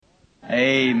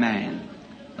Amen.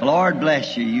 The Lord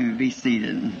bless you. You be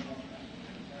seated.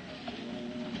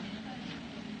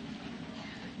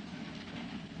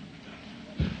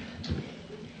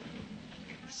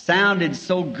 Sounded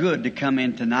so good to come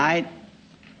in tonight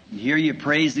and hear you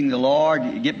praising the Lord.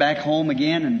 You get back home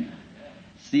again and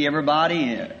see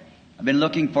everybody. I've been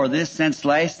looking for this since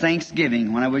last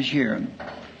Thanksgiving when I was here,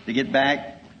 to get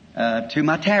back to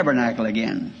my tabernacle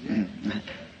again.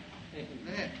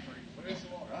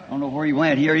 I don't know where he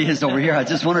went. Here he is over here. I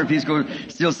just wonder if he's going to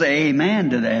still say amen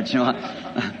to that. You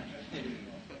know,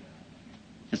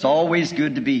 it's always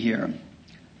good to be here.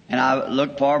 And I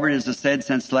look forward, as I said,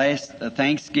 since last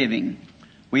Thanksgiving.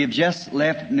 We have just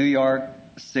left New York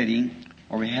City,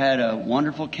 where we had a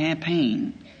wonderful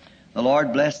campaign. The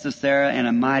Lord blessed us there in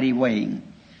a mighty way.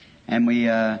 And we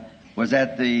was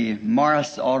at the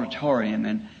Morris Auditorium,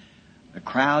 and the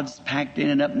crowds packed in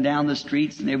and up and down the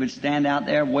streets, and they would stand out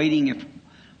there waiting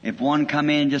if one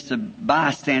come in, just a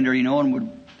bystander, you know, and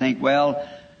would think, well,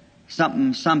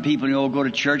 some people, you know, go to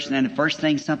church, and then the first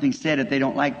thing something said, if they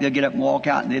don't like, they'll get up and walk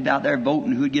out, and they're out there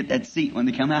voting who'd get that seat when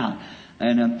they come out.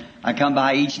 And I come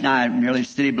by each night, nearly a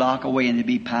city block away, and they'd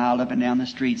be piled up and down the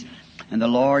streets. And the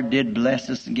Lord did bless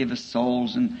us and give us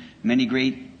souls, and many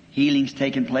great healings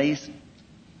taking place.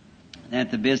 And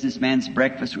at the businessman's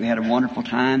breakfast, we had a wonderful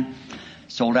time.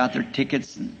 Sold out their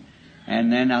tickets,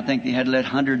 and then I think they had to let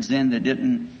hundreds in that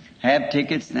didn't have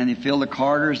tickets, and then they filled the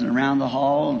corridors and around the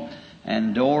hall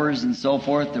and doors and so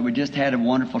forth. That we just had a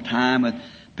wonderful time with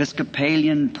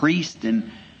Episcopalian priest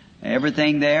and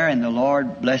everything there, and the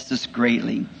Lord blessed us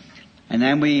greatly. And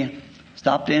then we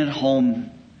stopped in at home,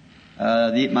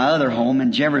 my other home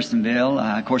in Jeffersonville.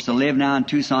 Of course, I live now in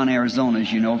Tucson, Arizona,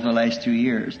 as you know, for the last 2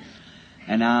 years.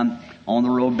 And I'm on the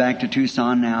road back to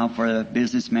Tucson now for the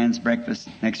businessman's breakfast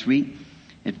next week.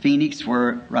 At Phoenix,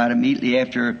 where right immediately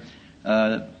after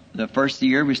the first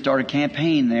year, we started a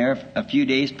campaign there a few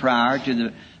days prior to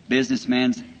the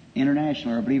Businessman's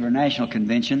International, or I believe our National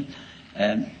Convention,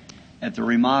 at the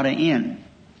Ramada Inn.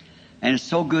 And it's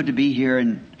so good to be here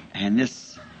in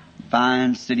this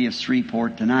fine city of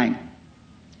Shreveport tonight.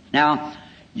 Now,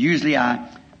 usually I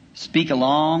speak a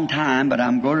long time, but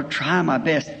I'm going to try my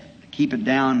best to keep it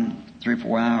down 3 or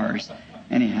 4 hours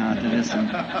anyhow to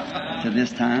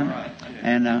this time.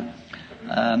 And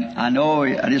I know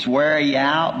I just wear you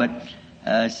out,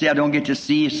 but see, I don't get to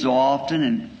see you so often,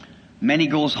 and many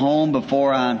goes home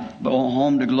before I go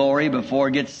home to glory, before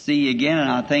I get to see you again. And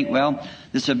I think, well,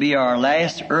 this will be our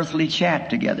last earthly chat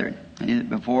together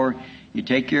before you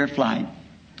take your flight.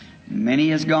 Many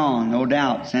has gone, no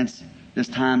doubt, since this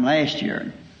time last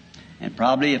year. And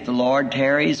probably if the Lord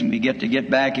tarries and we get to get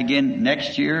back again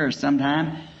next year or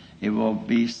sometime, it will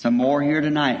be some more here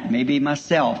tonight. Maybe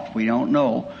myself. We don't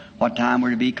know what time we're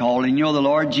to be called. And you know, the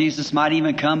Lord Jesus might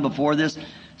even come before this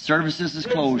services is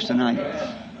closed tonight.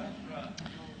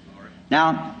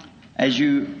 Now, as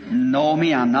you know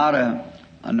me, I'm not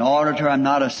an orator. I'm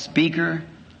not a speaker.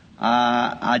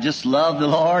 I just love the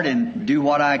Lord and do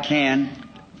what I can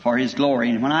for His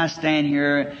glory. And when I stand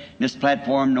here in this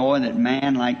platform, knowing that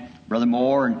man like Brother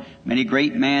Moore and many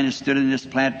great men have stood in this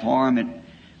platform, it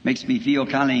makes me feel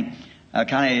kind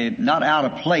of not out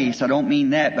of place. I don't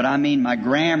mean that, but I mean my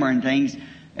grammar and things.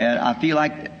 I feel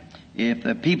like if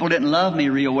the people didn't love me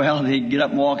real well, they'd get up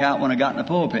and walk out when I got in the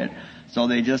pulpit. So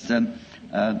they just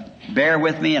bear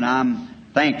with me, and I'm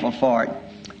thankful for it.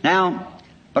 Now,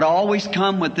 but I always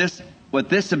come with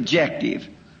this objective.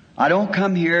 I don't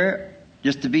come here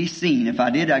just to be seen. If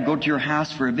I did, I'd go to your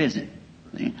house for a visit.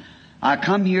 See? I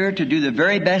come here to do the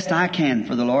very best I can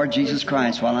for the Lord Jesus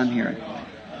Christ while I'm here.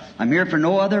 I'm here for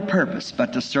no other purpose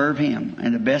but to serve Him,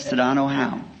 and the best that I know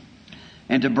how.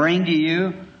 And to bring to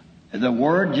you the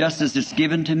Word just as it's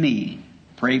given to me.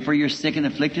 Pray for your sick and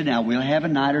afflicted. Now, we'll have a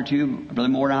night or two, Brother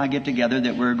Moore and I get together,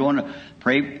 that we're going to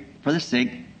pray for the sick.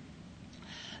 And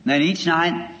then each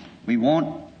night, we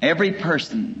want every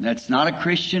person that's not a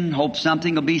Christian, hope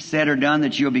something will be said or done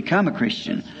that you'll become a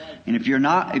Christian. And if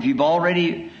you've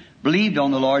already believed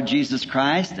on the Lord Jesus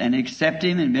Christ and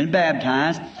accepted Him and been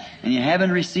baptized, and you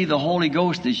haven't received the Holy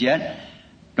Ghost as yet,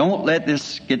 don't let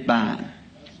this get by.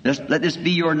 Let this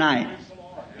be your night.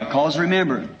 Because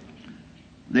remember,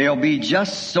 there'll be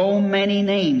just so many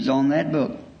names on that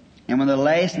book. And when the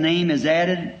last name is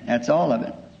added, that's all of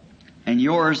it. And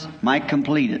yours might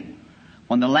complete it.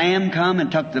 When the Lamb come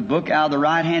and took the book out of the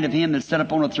right hand of Him that sat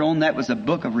upon the throne, that was a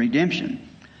book of redemption.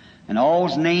 And all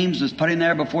those names was put in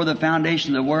there before the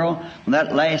foundation of the world. When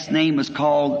that last name was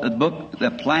called, the book,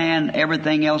 the plan,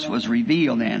 everything else was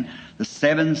revealed then. The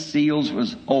 7 seals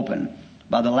was opened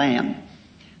by the Lamb.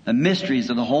 The mysteries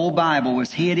of the whole Bible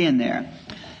was hid in there.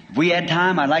 If we had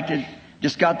time, I'd like to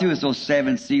Just got through with those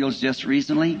 7 seals just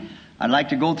recently. I'd like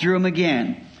to go through them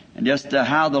again. And just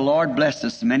how the Lord blessed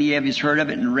us. Many of you's heard of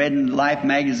it and read in Life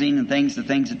magazine and things, the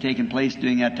things that taken place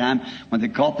during that time when they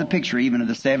caught the picture even of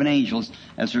the 7 angels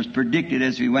as was predicted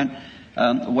as we went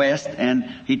west. And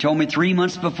he told me 3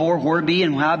 months before where I'd be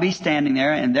and how I'd be standing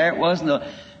there. And there it was.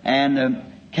 And the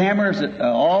cameras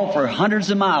all for hundreds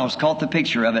of miles caught the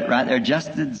picture of it right there.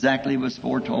 Just exactly was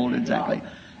foretold exactly.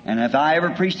 And if I ever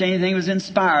preached anything that was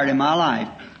inspired in my life,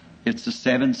 it's the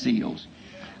 7 seals.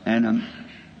 And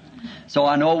so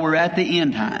I know we're at the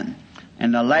end time.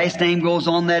 And the last name goes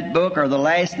on that book, or the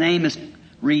last name is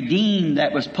redeemed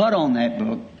that was put on that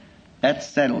book. That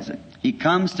settles it. He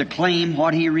comes to claim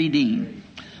what he redeemed.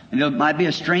 And it might be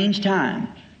a strange time.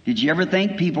 Did you ever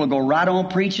think people will go right on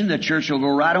preaching? The church will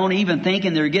go right on even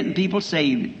thinking they're getting people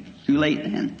saved. Too late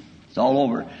then. It's all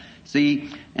over. See,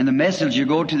 and the message will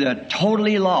go to the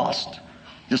totally lost.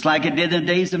 Just like it did in the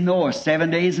days of Noah, 7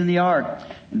 days in the ark.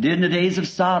 It did in the days of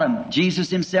Sodom. Jesus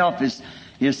himself,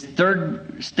 his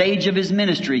third stage of his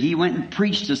ministry, he went and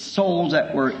preached to souls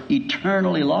that were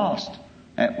eternally lost,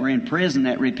 that were in prison,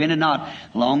 that repented not,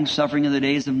 long suffering of the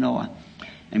days of Noah.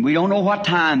 And we don't know what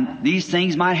time these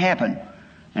things might happen.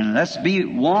 And let's be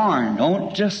warned.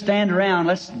 Don't just stand around.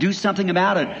 Let's do something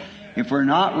about it. If we're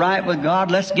not right with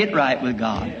God, let's get right with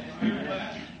God.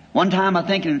 One time, I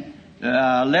think in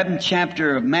 11th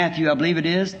chapter of Matthew, I believe it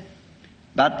is,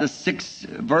 about the 6th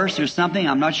verse or something.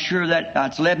 I'm not sure that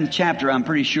it's 11th chapter, I'm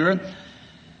pretty sure.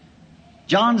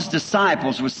 John's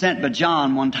disciples were sent by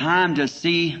John one time to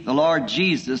see the Lord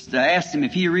Jesus, to ask him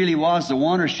if he really was the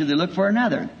one or should they look for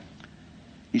another.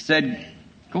 He said,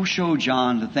 go show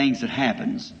John the things that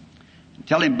happens.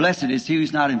 Tell him, blessed is he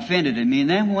who's not offended in me. And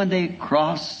then when they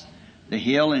crossed the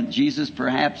hill and Jesus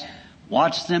perhaps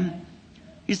watched them,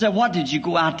 he said, what did you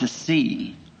go out to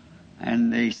see?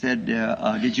 And they said,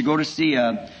 did you go to see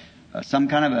some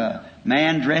kind of a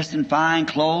man dressed in fine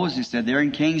clothes? He said, they're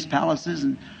in king's palaces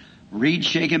and reeds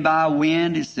shaken by a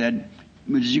wind. He said,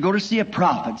 did you go to see a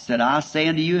prophet? He said, I say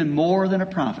unto you, and more than a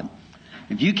prophet.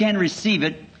 If you can receive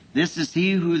it, this is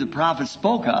he who the prophet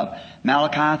spoke of,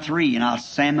 Malachi 3, and I'll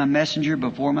send my messenger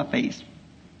before my face.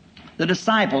 The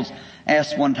disciples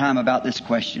asked one time about this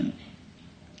question.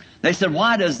 They said,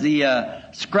 why does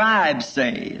the scribes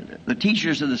say, the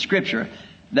teachers of the Scripture,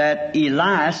 that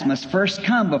Elias must first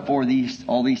come before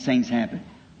all these things happen?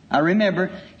 I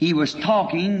remember he was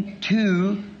talking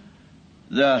to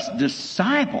the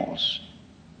disciples,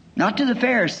 not to the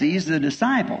Pharisees, the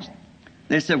disciples.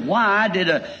 They said, why did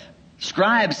a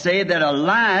scribe say that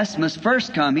Elias must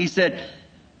first come? He said,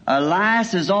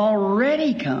 Elias has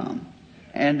already come.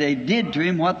 And they did to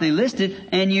him what they listed,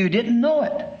 and you didn't know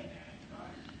it.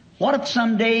 What if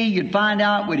someday you'd find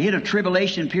out we'd hit a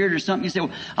tribulation period or something? You say,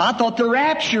 well, I thought the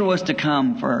rapture was to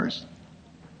come first.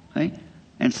 See?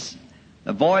 And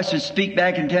the voice would speak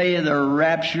back and tell you the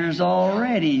rapture's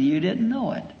already, and you didn't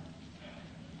know it.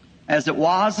 As it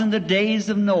was in the days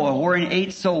of Noah, wherein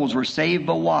 8 souls were saved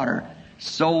by water,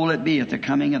 so will it be at the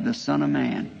coming of the Son of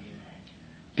Man.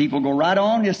 People go right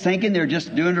on just thinking they're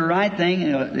just doing the right thing,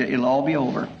 and it'll all be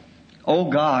over. Oh,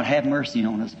 God, have mercy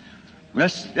on us.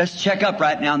 Let's check up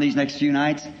right now in these next few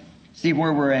nights, see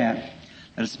where we're at.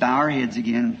 Let us bow our heads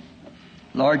again.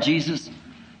 Lord Jesus,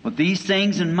 with these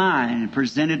things in mind and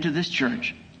presented to this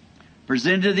church,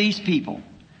 presented to these people,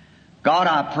 God,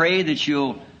 I pray that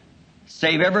you'll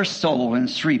save every soul in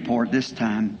Shreveport this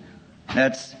time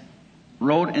that's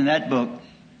wrote in that book.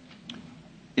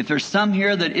 If there's some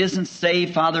here that isn't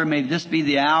saved, Father, may this be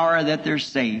the hour that they're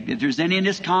saved. If there's any in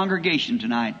this congregation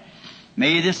tonight,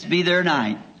 may this be their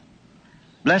night.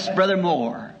 Bless Brother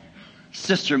Moore,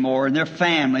 Sister Moore, and their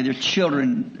family, their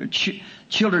children, their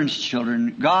children's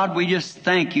children. God, we just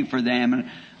thank you for them.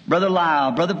 And Brother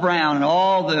Lyle, Brother Brown, and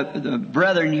all the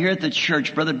brethren here at the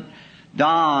church, Brother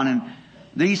Don, and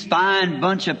these fine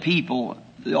bunch of people,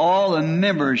 all the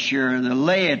members here, the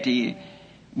laity.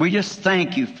 We just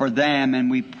thank you for them, and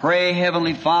we pray,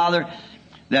 Heavenly Father,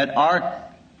 that our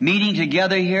meeting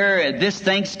together here at this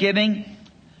Thanksgiving,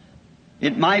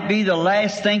 it might be the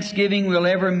last Thanksgiving we'll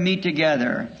ever meet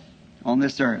together on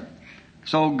this earth.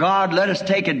 So, God, let us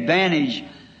take advantage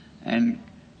and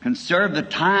conserve the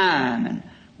time. And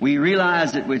we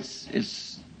realize that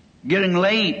it's getting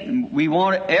late, and we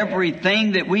want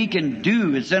everything that we can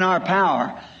do. It's in our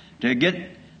power to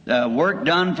get the work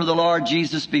done for the Lord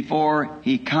Jesus before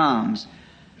He comes.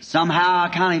 Somehow I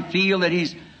kind of feel that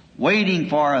He's waiting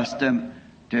for us to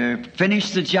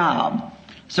finish the job.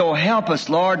 So help us,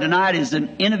 Lord, tonight as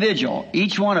an individual,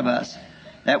 each one of us,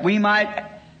 that we might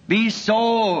be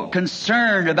so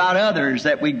concerned about others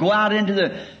that we go out into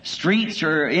the streets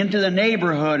or into the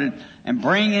neighborhood and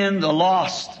bring in the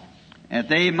lost, that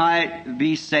they might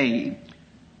be saved.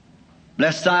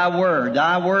 Bless Thy Word.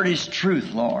 Thy Word is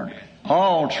truth, Lord.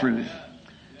 All truth.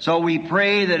 So we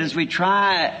pray that as we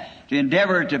try to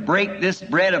endeavor to break this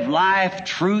bread of life,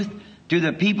 truth, to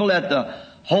the people, that the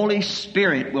Holy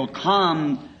Spirit will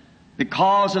come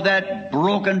because of that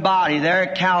broken body there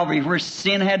at Calvary where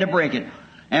sin had to break it,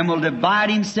 and will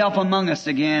divide Himself among us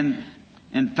again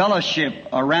in fellowship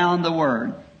around the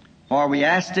Word. For we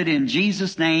asked it in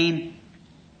Jesus' name.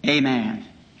 Amen.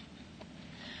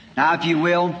 Now, if you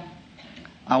will,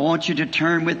 I want you to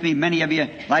turn with me. Many of you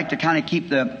like to kind of keep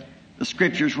the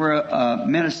Scriptures where a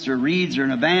minister reads or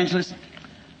an evangelist.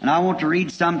 And I want to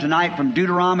read some tonight from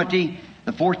Deuteronomy,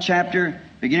 the 4th chapter,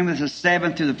 beginning with the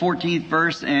 7th to the 14th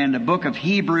verse, and the book of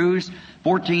Hebrews,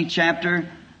 14th chapter,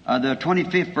 the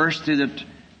 25th verse to the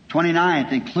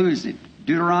 29th includes it.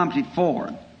 Deuteronomy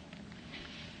 4.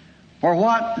 For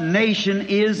what nation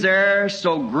is there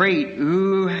so great,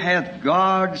 who hath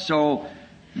God so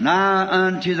nigh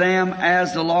unto them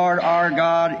as the Lord our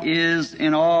God is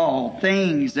in all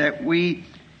things that we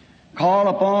call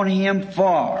upon Him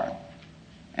for?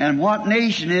 And what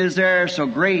nation is there so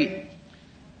great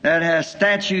that has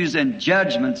statutes and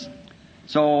judgments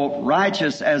so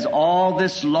righteous as all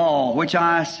this law which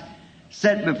I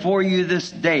set before you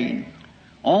this day?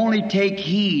 Only take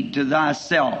heed to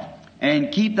thyself,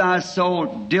 and keep thy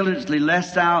soul diligently,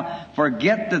 lest thou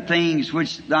forget the things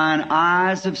which thine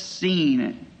eyes have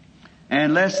seen,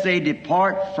 and lest they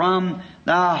depart from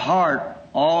thy heart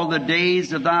all the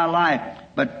days of thy life.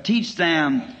 But teach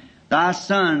them thy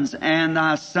sons and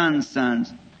thy sons'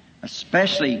 sons,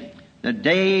 especially the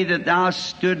day that thou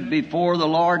stood before the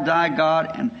Lord thy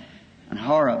God in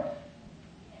Horeb,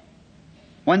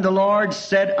 when the Lord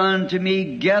said unto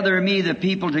me, Gather me the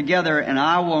people together, and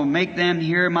I will make them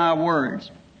hear my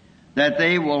words, that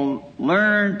they will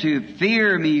learn to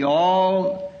fear me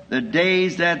all the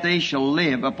days that they shall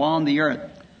live upon the earth,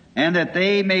 and that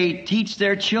they may teach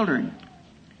their children.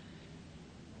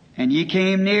 And ye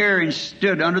came near and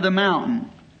stood under the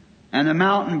mountain, and the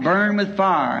mountain burned with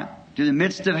fire to the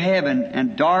midst of heaven,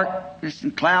 and darkness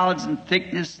and clouds and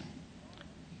thickness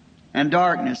and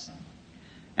darkness.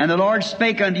 And the Lord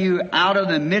spake unto you out of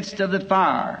the midst of the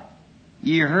fire.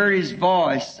 Ye heard His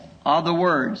voice of the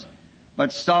words,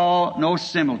 but saw no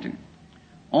similitude.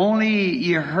 Only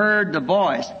ye heard the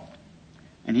voice,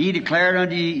 and He declared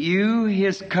unto you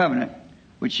His covenant,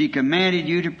 which He commanded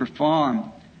you to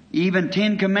perform, even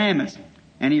 10 commandments.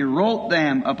 And He wrote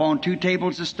them upon 2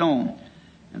 tables of stone.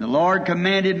 And the Lord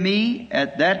commanded me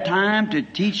at that time to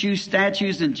teach you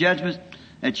statutes and judgments,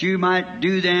 that you might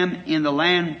do them in the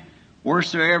land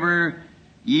wheresoever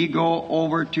ye go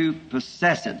over to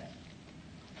possess it.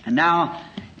 And now,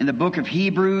 in the book of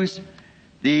Hebrews,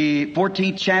 the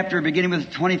 14th chapter, beginning with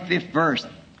the 25th verse,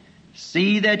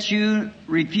 see that you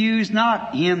refuse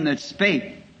not him that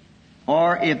spake,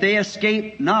 or if they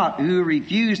escape not who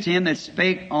refused him that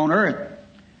spake on earth,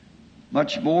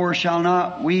 much more shall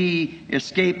not we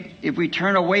escape if we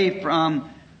turn away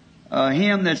from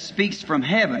him that speaks from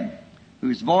heaven,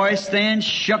 whose voice then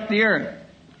shook the earth.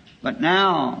 But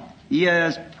now He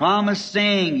has promised,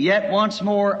 saying, Yet once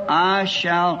more I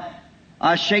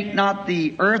shake not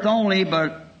the earth only,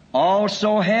 but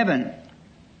also heaven.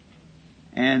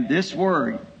 And this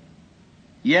word,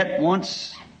 yet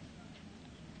once,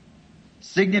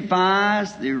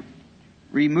 signifies the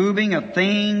removing of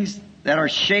things that are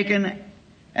shaken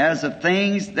as of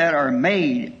things that are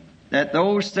made, that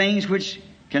those things which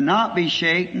cannot be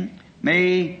shaken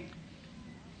may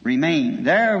remain.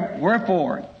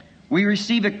 Wherefore, we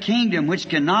receive a kingdom which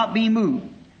cannot be moved.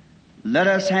 Let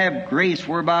us have grace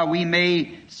whereby we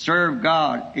may serve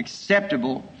God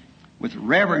acceptable with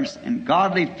reverence and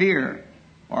godly fear,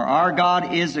 for our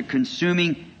God is a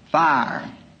consuming fire.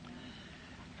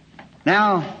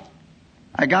 Now,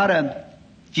 I got a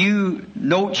few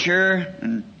notes here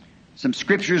and some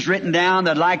scriptures written down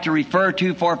that I'd like to refer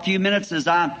to for a few minutes, as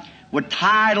I would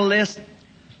title this,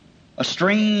 a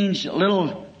strange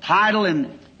little title,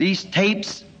 and these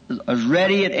tapes is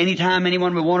ready at any time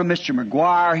anyone would want them. Mr.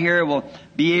 McGuire here will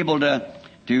be able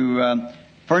to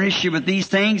furnish you with these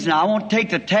things. Now, I won't take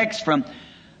the text from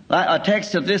a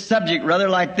text of this subject, rather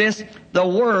like this: the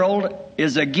world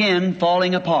is again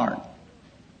falling apart.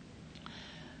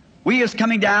 We was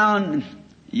coming down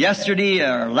yesterday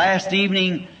or last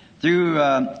evening through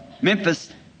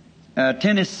Memphis,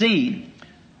 Tennessee.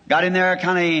 Got in there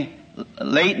kind of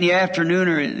late in the afternoon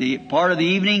or the part of the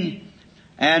evening,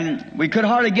 and we could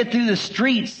hardly get through the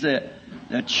streets.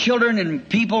 the children and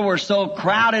people were so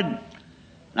crowded. And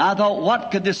I thought,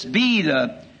 what could this be?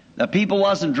 The people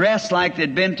wasn't dressed like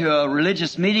they'd been to a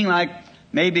religious meeting, like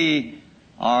maybe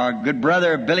our good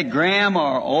brother Billy Graham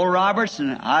or Oral Roberts,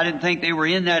 and I didn't think they were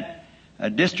in that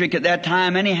district at that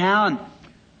time anyhow. And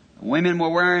women were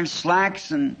wearing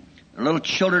slacks, and the little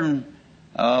children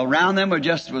around them were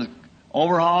just with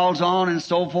overalls on and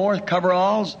so forth,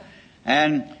 coveralls.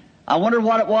 And I wondered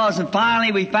what it was, and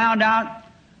finally we found out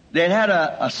they had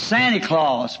a Santa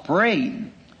Claus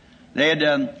parade. They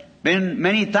had been,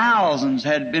 many thousands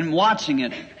had been watching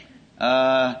it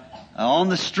on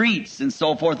the streets and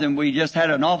so forth, and we just had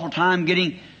an awful time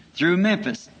getting through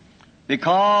Memphis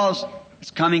because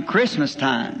it's coming Christmas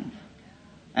time.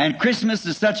 And Christmas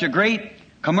is such a great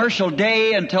commercial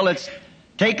day until it's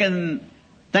taken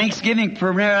Thanksgiving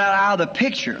primarily out of the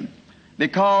picture,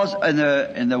 because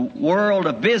in the world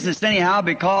of business anyhow,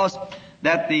 because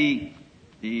that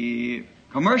the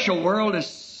commercial world is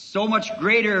so much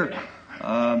greater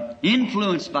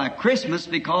influenced by Christmas,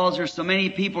 because there's so many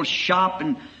people shop,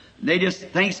 and they just,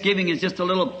 Thanksgiving is just a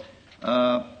little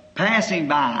passing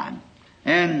by.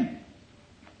 And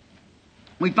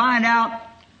we find out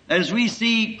that as we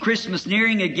see Christmas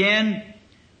nearing again,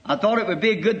 I thought it would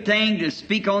be a good thing to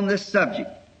speak on this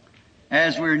subject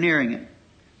as we're nearing it.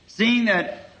 Seeing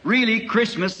that really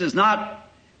Christmas is not,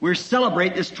 we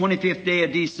celebrate this 25th day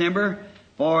of December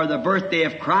for the birthday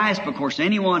of Christ. Of course,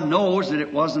 anyone knows that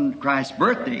it wasn't Christ's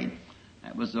birthday.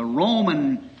 That was the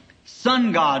Roman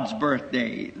sun god's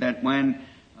birthday, that when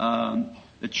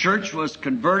the church was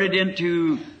converted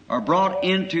into, or brought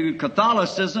into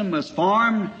Catholicism, was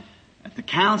formed at the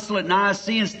council at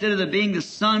Nicaea. Instead of it being the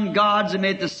sun gods, they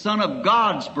made the Son of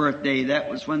God's birthday. That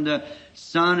was when the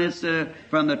sun is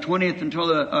from the 20th until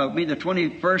the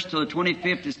 21st to the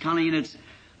 25th is kind of in its,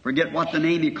 forget what the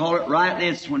name you call it rightly.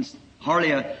 It's when it's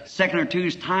hardly a second or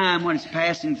two's time when it's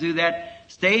passing through that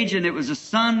stage, and it was the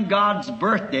sun god's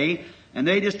birthday. And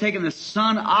they just taken the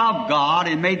Son of God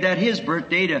and made that His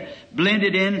birthday to blend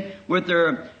it in with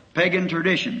their pagan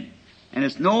tradition. And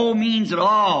it's no means at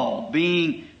all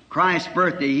being Christ's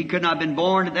birthday. He could not have been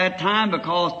born at that time,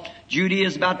 because Judea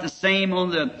is about the same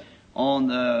on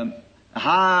the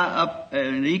high up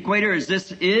in the equator as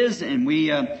this is. And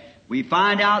we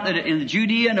find out that in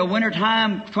Judea in the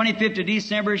wintertime, 25th of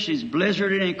December, she's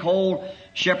blizzarded and cold.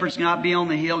 Shepherds cannot be on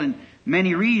the hill, and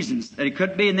many reasons that it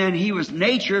could be. And then He was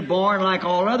nature, born like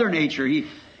all other nature.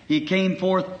 He came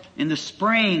forth in the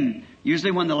spring, usually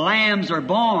when the lambs are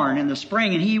born in the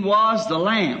spring, and He was the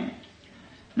Lamb.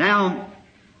 Now,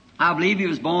 I believe He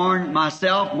was born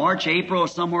myself, March, April,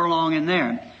 somewhere along in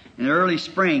there, in the early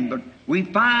spring. But we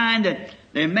find that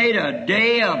they made a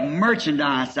day of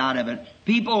merchandise out of it.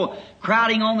 People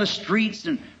crowding on the streets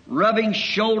and rubbing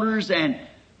shoulders and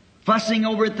fussing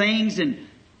over things and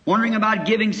wondering about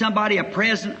giving somebody a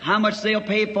present, how much they'll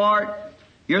pay for it.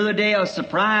 The other day I was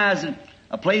surprised at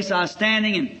a place I was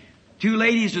standing, and two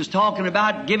ladies was talking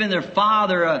about giving their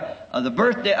father the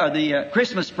birthday or the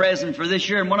Christmas present for this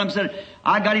year. And one of them said,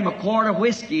 I got him a quart of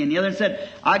whiskey. And the other said,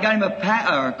 I got him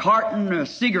a carton of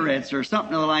cigarettes or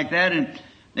something like that. And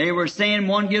they were saying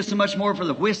one gives so much more for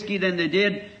the whiskey than they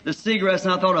did the cigarettes.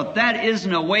 And I thought, if that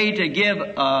isn't a way to give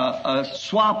a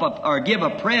swap up or give a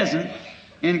present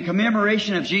in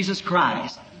commemoration of Jesus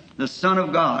Christ, the Son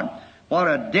of God, what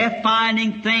a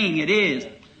death-finding thing it is.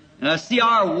 And I see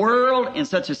our world in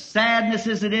such a sadness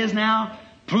as it is now,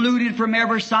 polluted from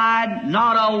every side,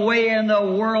 not a way in the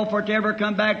world for it to ever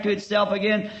come back to itself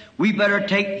again. We better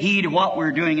take heed of what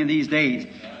we're doing in these days.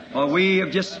 Well, we have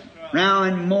just now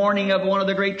in mourning of one of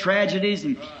the great tragedies,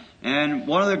 and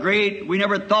one of the great, we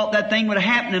never thought that thing would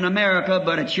happen in America,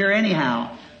 but it's here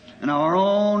anyhow. And our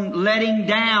own letting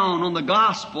down on the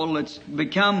gospel, it's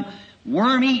become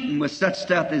worm-eaten with such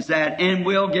stuff as that, and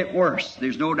will get worse.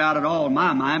 There's no doubt at all in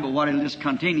my mind, but what it'll just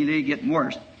continually get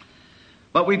worse.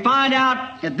 But we find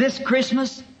out at this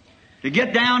Christmas, to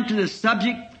get down to the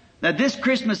subject, that this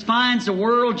Christmas finds the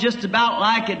world just about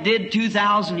like it did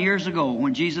 2,000 years ago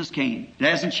when Jesus came. It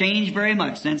hasn't changed very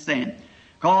much since then.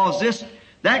 Because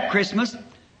that Christmas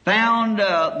found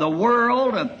the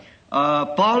world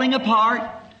falling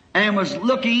apart, and was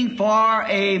looking for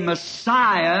a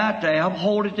Messiah to help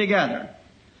hold it together.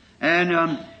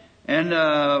 And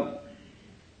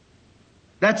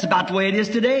that's about the way it is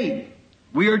today.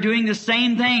 We are doing the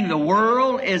same thing. The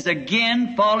world is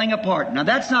again falling apart. Now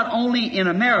that's not only in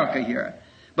America here,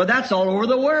 but that's all over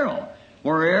the world.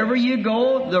 Wherever you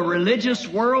go, the religious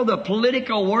world, the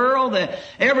political world,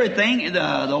 everything,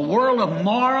 the world of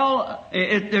moral,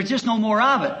 there's just no more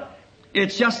of it.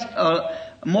 It's just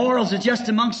morals are just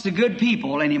amongst the good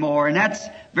people anymore, and that's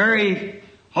very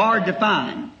hard to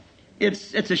find.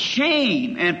 It's a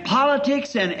shame, and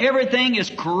politics and everything is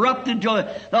corrupted.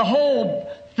 The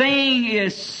whole thing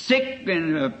is sick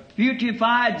and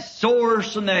putrefied,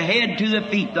 sores from the head to the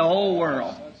feet, the whole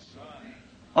world.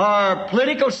 Our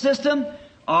political system,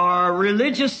 our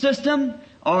religious system,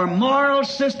 our moral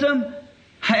system,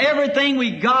 everything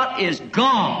we got is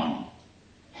gone.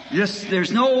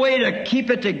 There's no way to keep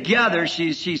it together.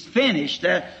 She's finished.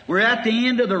 We're at the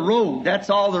end of the road. That's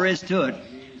all there is to it.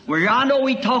 I know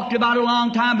we talked about it a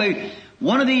long time, but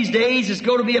one of these days it's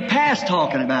going to be a past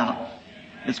talking about.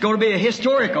 It's going to be a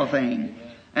historical thing.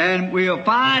 And we'll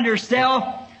find ourselves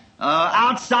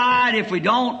outside if we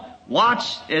don't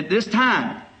watch at this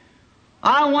time.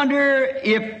 I wonder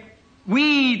if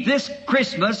this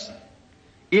Christmas,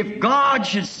 if God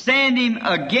should send Him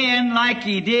again like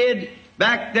He did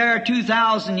back there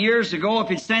 2,000 years ago, if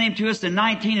He'd sent Him to us in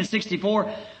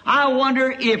 1964, I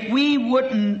wonder if we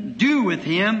wouldn't do with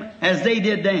Him as they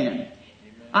did then.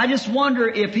 I just wonder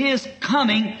if His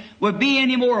coming would be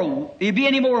any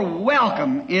more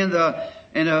welcome in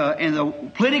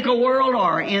the political world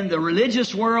or in the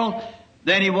religious world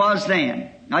than He was then.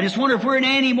 I just wonder if we're in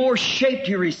any more shape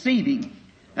to receive Him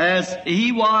as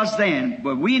He was then.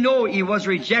 But we know He was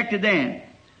rejected then.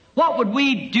 What would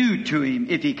we do to Him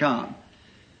if He come?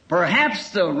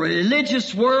 Perhaps the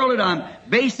religious world that I'm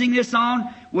basing this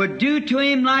on would do to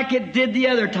Him like it did the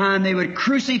other time. They would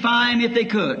crucify Him if they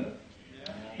could.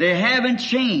 They haven't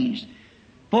changed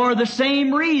for the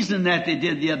same reason that they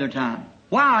did the other time.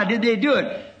 Why did they do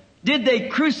it? Did they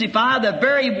crucify the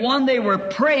very one they were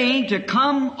praying to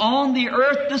come on the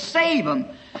earth to save them?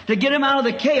 To get them out of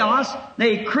the chaos,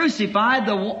 they crucified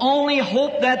the only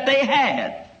hope that they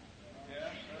had.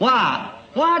 Why?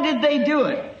 Why did they do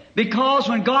it? Because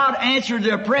when God answered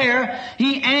their prayer,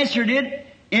 He answered it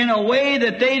in a way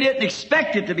that they didn't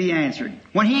expect it to be answered.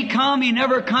 When He come, He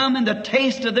never come in the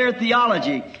taste of their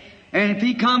theology. And if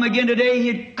He come again today,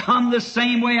 He'd come the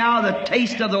same way out of the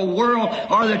taste of the world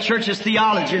or the church's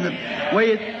theology, the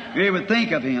way they would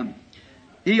think of Him.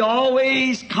 He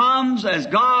always comes as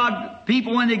God.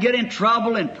 People, when they get in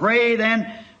trouble and pray,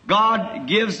 then God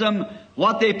gives them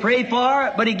what they pray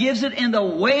for, but He gives it in the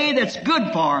way that's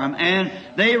good for them, and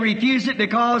they refuse it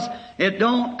because it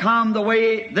don't come the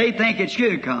way they think it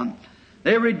should come.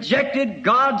 They rejected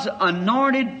God's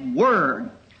anointed Word,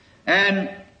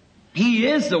 and He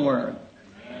is the Word.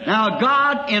 Now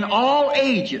God in all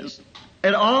ages,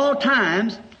 at all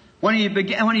times, when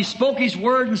He spoke His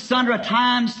Word in sundry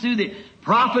times through the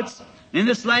prophets, in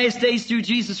this last days through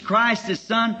Jesus Christ His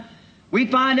Son, we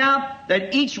find out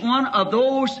that each one of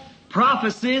those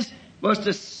prophecies was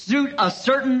to suit a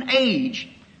certain age.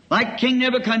 Like King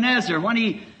Nebuchadnezzar, when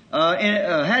he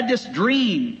had this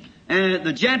dream, and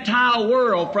the Gentile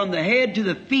world from the head to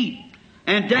the feet,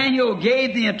 and Daniel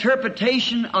gave the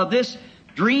interpretation of this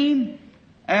dream.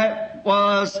 It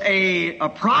was a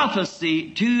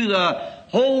prophecy to the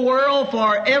whole world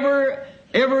for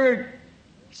every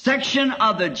section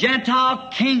of the Gentile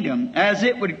kingdom, as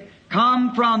it would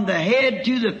come from the head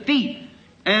to the feet.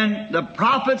 And the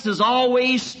prophets has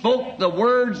always spoke the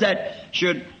words that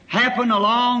should happen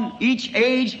along each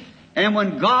age. And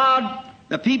when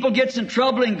the people gets in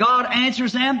trouble and God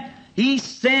answers them, He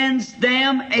sends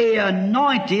them a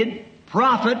anointed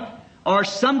prophet or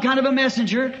some kind of a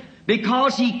messenger,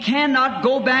 because He cannot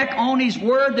go back on His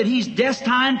word that He's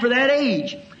destined for that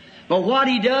age. But what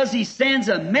He does, He sends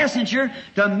a messenger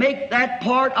to make that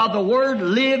part of the word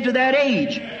live to that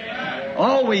age.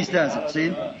 Always does it,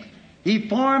 see? He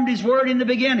formed His Word in the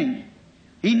beginning.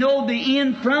 He knew the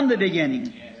end from the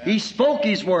beginning. He spoke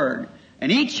His Word.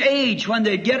 And each age, when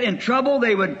they'd get in trouble,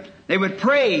 they would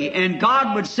pray, and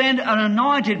God would send an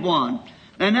anointed one.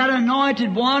 And that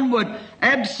anointed one would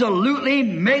absolutely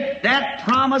make that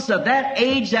promise of that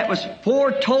age that was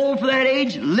foretold for that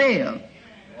age live.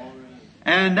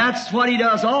 And that's what He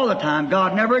does all the time.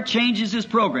 God never changes His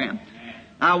program.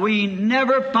 Now, we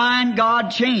never find God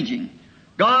changing.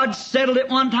 God settled at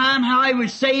one time how He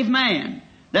would save man.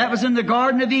 That was in the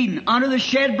Garden of Eden, under the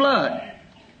shed blood.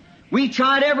 We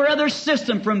tried every other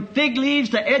system, from fig leaves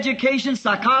to education,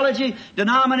 psychology,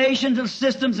 denominations of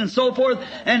systems and so forth,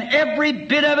 and every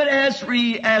bit of it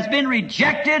has been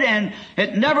rejected, and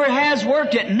it never has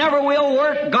worked, it never will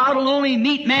work. God will only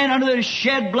meet man under the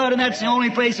shed blood, and that's the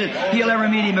only place that He'll ever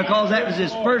meet Him, because that was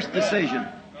His first decision.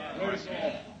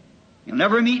 He'll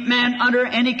never meet man under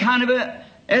any kind of a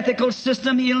ethical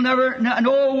system. He'll never,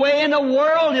 no way in the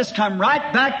world, just come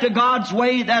right back to God's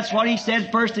way. That's what He said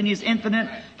first, and He's infinite,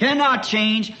 cannot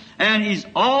change, and He's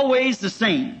always the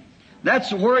same.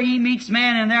 That's where He meets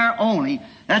man, and there only.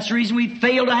 That's the reason we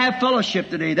fail to have fellowship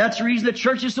today. That's the reason the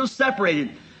church is so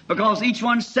separated. because each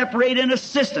one's separated in a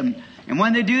system. And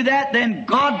when they do that, then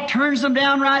God turns them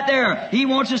down right there. He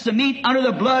wants us to meet under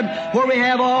the blood where we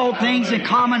have all things in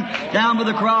common down by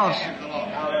the cross.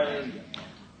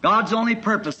 God's only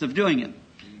purpose of doing it.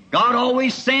 God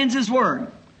always sends His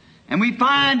Word. And we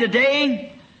find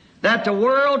today that the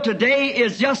world today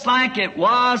is just like it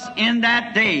was in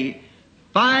that day,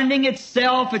 finding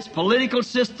itself, its political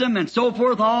system and so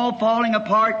forth, all falling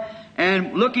apart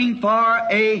and looking for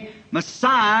a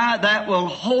Messiah that will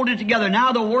hold it together.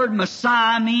 Now the word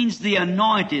Messiah means the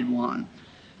anointed one.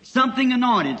 Something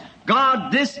anointed.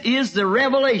 God, this is the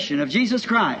revelation of Jesus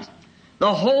Christ.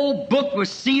 The whole book was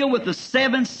sealed with the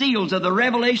 7 seals of the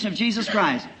revelation of Jesus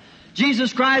Christ.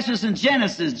 Jesus Christ was in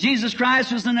Genesis. Jesus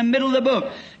Christ was in the middle of the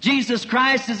book. Jesus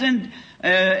Christ is in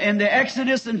the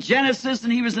Exodus and Genesis,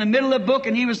 and He was in the middle of the book,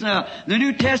 and He was in the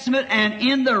New Testament and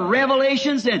in the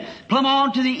Revelations, and plumb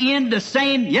on to the end, the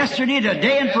same yesterday,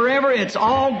 today, and forever. It's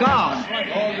all God.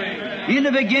 In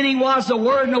the beginning was the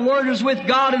Word, and the Word was with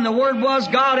God, and the Word was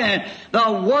God, and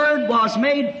the Word was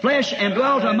made flesh and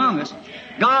dwelt among us.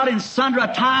 God in sundry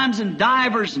times and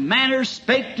divers manners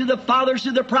spake to the fathers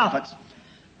through the prophets.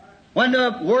 When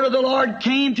the word of the Lord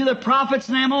came to the prophets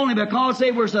and them only, because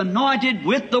they were anointed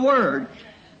with the Word,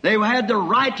 they had the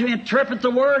right to interpret the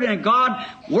Word, and God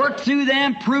worked through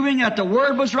them, proving that the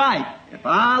Word was right. If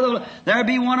there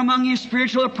be one among you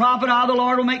spiritual, a prophet, I, the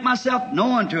Lord, will make myself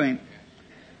known to him.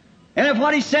 And if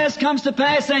what He says comes to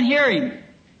pass, then hear Him.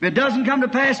 If it doesn't come to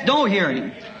pass, don't hear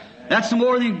Him. That's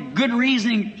more than good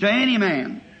reasoning to any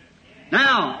man.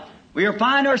 Now, we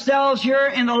find ourselves here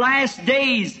in the last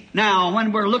days now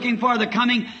when we're looking for the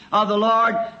coming of the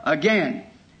Lord again.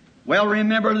 Well,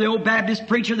 remember the old Baptist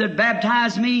preacher that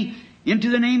baptized me into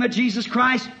the name of Jesus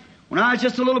Christ when I was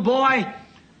just a little boy,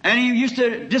 and he used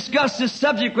to discuss this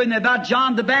subject with me about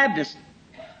John the Baptist.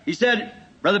 He said,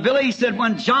 Brother Billy, he said,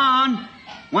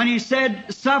 when he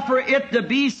said, suffer it to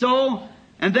be so,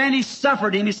 and then he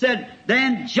suffered him, he said,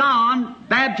 then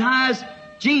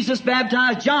Jesus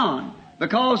baptized John.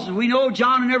 Because we know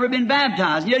John had never been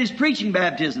baptized, yet he's preaching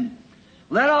baptism.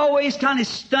 Well, that always kind of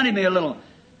stunned me a little.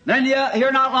 Then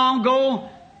here not long ago,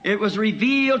 it was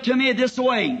revealed to me this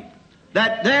way,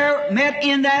 that there met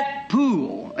in that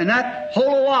pool, in that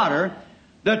hole of water,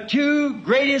 the 2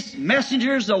 greatest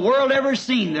messengers the world ever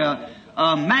seen.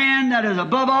 A man that is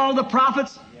above all the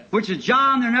prophets, which is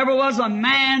John. There never was a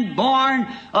man born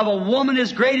of a woman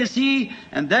as great as he,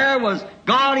 and there was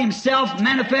God Himself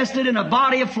manifested in a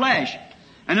body of flesh.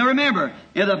 And now remember,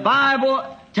 the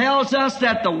Bible tells us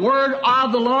that the Word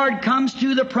of the Lord comes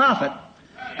to the prophet.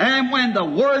 And when the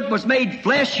Word was made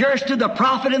flesh, here stood the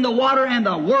prophet in the water, and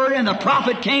the Word and the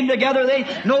prophet came together. They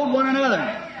knowed one another.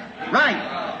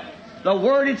 Right. The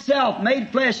Word itself,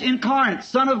 made flesh, incarnate,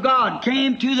 Son of God,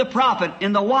 came to the prophet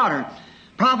in the water.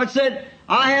 Prophet said,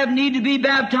 I have need to be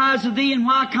baptized of thee, and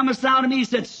why comest thou to me? He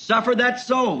said, suffer that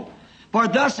so. For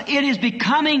thus it is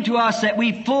becoming to us that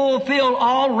we fulfill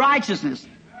all righteousness.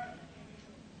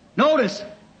 Notice,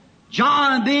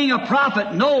 John, being a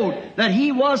prophet, knew that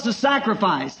he was the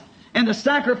sacrifice. And the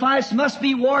sacrifice must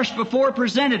be washed before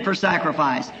presented for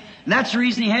sacrifice. And that's the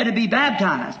reason he had to be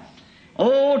baptized.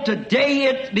 Oh, today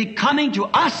it's becoming to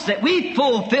us that we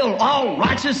fulfill all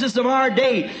righteousness of our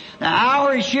day. The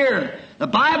hour is here. The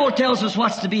Bible tells us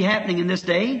what's to be happening in this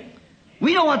day.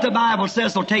 We know what the Bible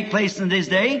says will take place in this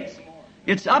day.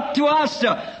 It's up to us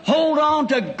to hold on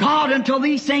to God until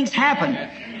these things happen.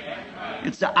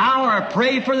 It's the hour.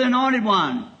 Pray for the Anointed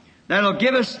One that'll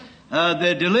give us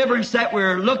the deliverance that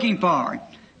we're looking for,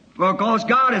 because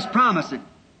God has promised it.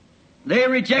 They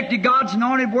rejected God's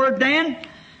anointed Word then,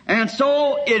 and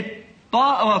so it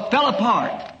fell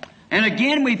apart. And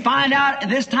again, we find out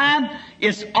this time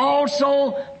it's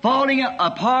also falling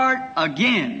apart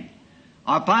again.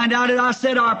 I find out that I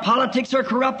said our politics are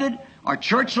corrupted, our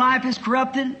church life is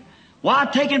corrupted.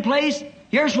 What's taking place?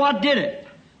 Here's what did it.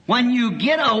 When you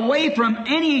get away from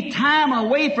any time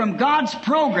away from God's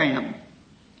program,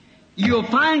 you'll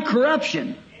find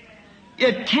corruption.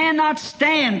 It cannot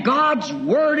stand. God's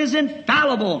Word is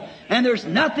infallible, and there's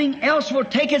nothing else will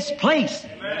take its place.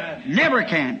 Amen. Never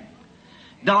can.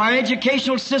 Our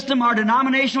educational system, our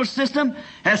denominational system,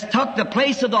 has took the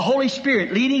place of the Holy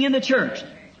Spirit leading in the church.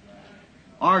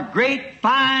 Our great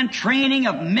fine training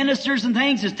of ministers and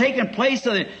things has taken place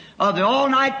of the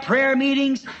all-night prayer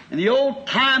meetings and the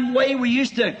old-time way we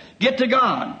used to get to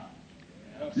God.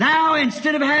 Now,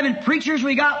 instead of having preachers,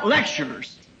 we got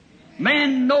lecturers.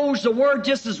 Man knows the Word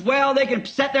just as well. They can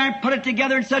sit there and put it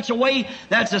together in such a way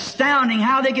that's astounding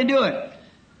how they can do it.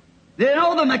 They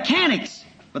know the mechanics.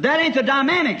 But that ain't the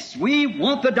dynamics. We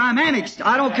want the dynamics.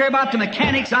 I don't care about the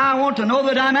mechanics. I want to know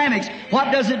the dynamics.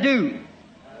 What does it do?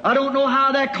 I don't know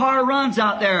how that car runs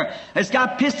out there. It's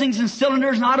got pistons and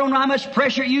cylinders, and I don't know how much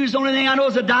pressure it uses. The only thing I know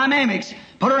is the dynamics.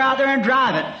 Put her out there and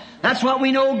drive it. That's what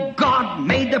we know. God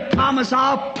made the promise,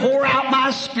 I'll pour out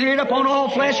my Spirit upon all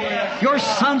flesh. Your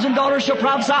sons and daughters shall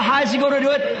prophesy. How is He going to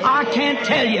do it? I can't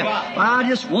tell you. But I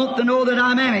just want to know the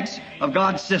dynamics of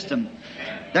God's system.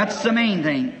 That's the main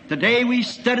thing. Today we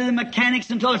study the mechanics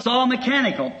until it's all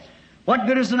mechanical. What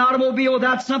good is an automobile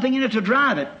without something in it to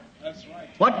drive it? That's right.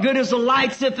 What good is the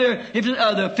lights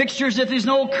the fixtures if there's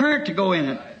no current to go in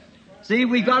it? See,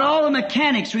 we've got all the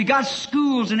mechanics. We've got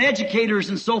schools and educators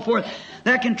and so forth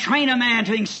that can train a man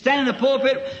to stand in the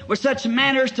pulpit with such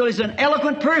manners till he's an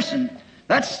eloquent person.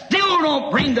 That still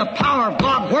don't bring the power of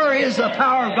God. Where is the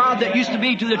power of God that used to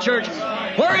be to the church?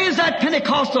 Where is that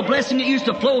Pentecostal blessing that used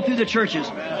to flow through the churches?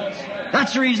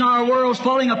 That's the reason our world's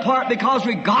falling apart, because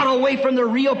we got away from the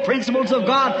real principles of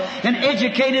God and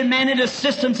educated men into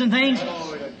systems and things.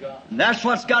 And that's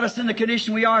what's got us in the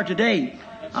condition we are today.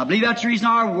 I believe that's the reason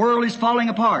our world is falling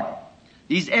apart.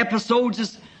 These episodes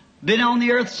has been on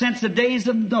the earth since the days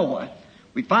of Noah.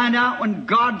 We find out when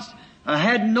God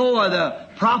had Noah, the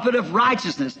prophet of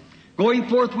righteousness, going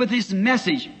forth with his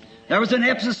message. There was an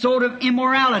episode of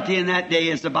immorality in that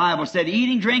day, as the Bible said,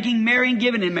 eating, drinking, marrying,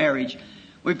 giving in marriage.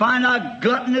 We find out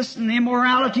gluttonous and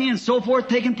immorality and so forth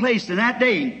taking place in that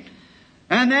day.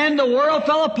 And then the world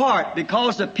fell apart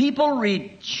because the people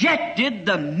rejected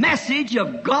the message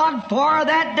of God for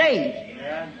that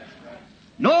day.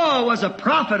 Noah was a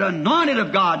prophet, anointed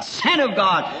of God, sent of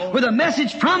God, with a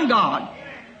message from God.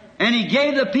 And he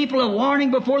gave the people a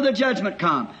warning before the judgment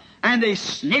come. And they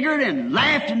sniggered and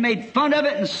laughed and made fun of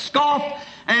it and scoffed,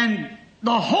 and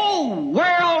the whole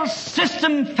world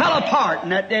system fell apart in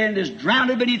that day and is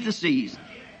drowned beneath the seas.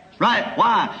 Right?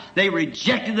 Why? They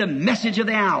rejected the message of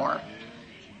the hour.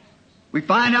 We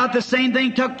find out the same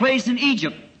thing took place in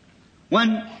Egypt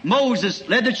when Moses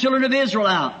led the children of Israel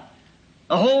out.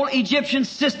 The whole Egyptian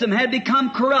system had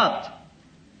become corrupt.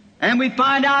 And we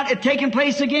find out it taking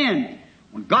place again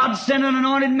when God sent an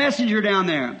anointed messenger down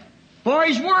there for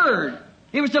His Word.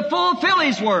 He was to fulfill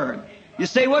His Word. You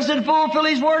say, was it to fulfill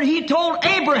His Word? He told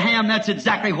Abraham that's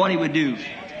exactly what He would do.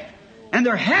 And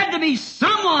there had to be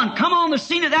someone come on the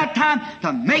scene at that time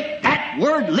to make that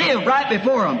Word live right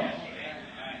before Him.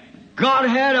 God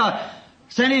had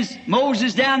sent His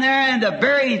Moses down there, and the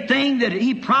very thing that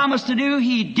He promised to do,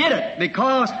 He did it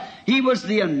because He was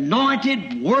the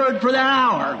anointed Word for that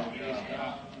hour.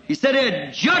 He said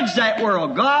He'd judge that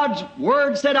world. God's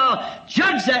Word said, I'll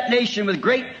judge that nation with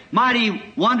great, mighty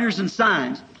wonders and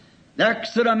signs. There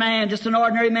stood a man, just an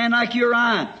ordinary man like you or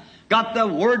I, got the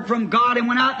Word from God and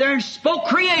went out there and spoke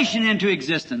creation into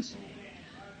existence.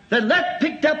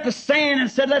 Picked up the sand and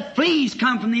said, let fleas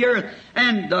come from the earth.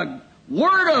 And the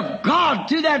Word of God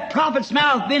through that prophet's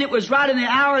mouth, then it was right in the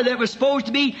hour that it was supposed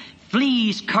to be,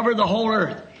 fleas covered the whole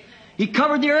earth. He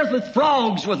covered the earth with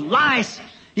frogs, with lice.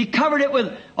 He covered it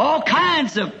with all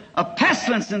kinds of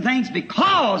pestilence and things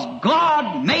because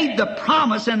God made the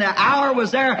promise and the hour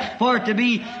was there for it to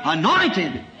be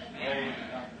anointed.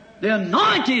 The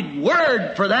anointed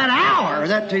Word for that hour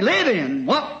that we live in.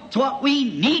 What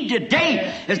we need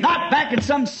today is not back in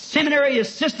some seminary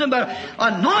system, but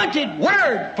anointed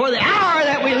Word for the hour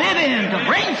that we live in to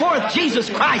bring forth Jesus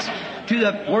Christ to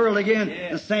the world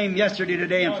again, the same yesterday,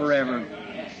 today, and forever.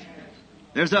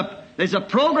 There's a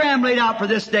program laid out for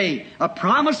this day, a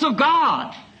promise of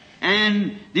God.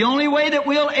 And the only way that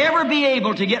we'll ever be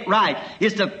able to get right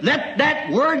is to let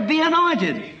that Word be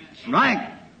anointed. Right?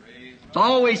 It's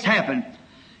always happened.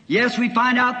 Yes, we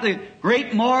find out the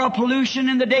great moral pollution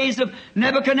in the days of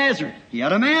Nebuchadnezzar. He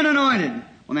had a man anointed.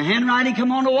 When the handwriting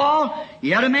come on the wall, he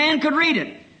had a man could read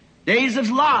it. Days of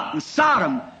Lot and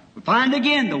Sodom. We find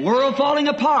again the world falling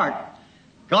apart.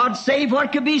 God saved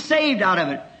what could be saved out of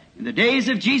it. In the days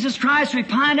of Jesus Christ, we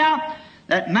find out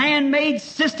that man-made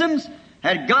systems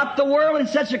had got the world in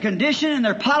such a condition in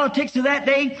their politics of that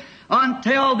day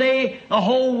until the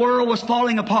whole world was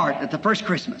falling apart at the first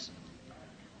Christmas.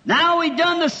 Now we've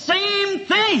done the same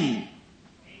thing.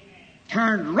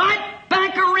 Turned right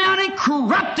back around and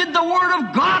corrupted the Word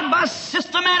of God by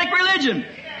systematic religion.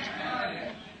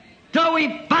 Till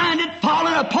we find it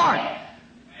falling apart.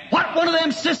 What one of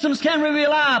them systems can we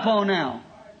rely upon now?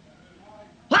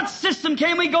 What system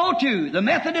can we go to? The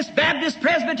Methodist, Baptist,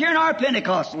 Presbyterian, or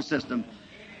Pentecostal system?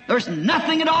 There's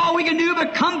nothing at all we can do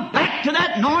but come back to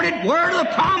that anointed Word of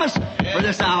the promise for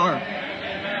this hour.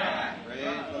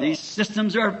 These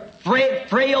systems are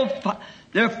frail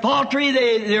They're faulty,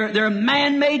 they're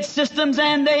man-made systems,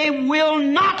 and they will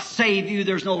not save you.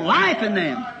 There's no life in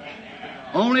them.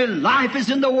 Only life is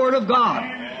in the Word of God.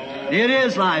 It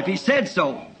is life. He said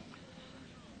so.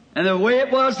 And the way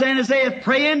it was then as they are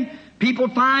praying, people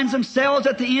find themselves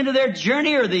at the end of their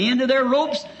journey or the end of their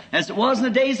ropes, as it was in the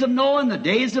days of Noah and the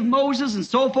days of Moses and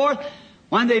so forth.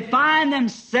 When they find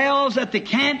themselves that they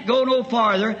can't go no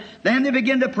farther, then they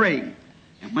begin to pray.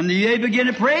 And when they begin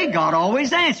to pray, God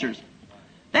always answers.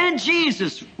 Then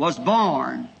Jesus was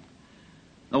born.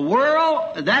 The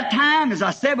world at that time, as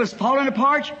I said, was falling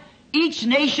apart. Each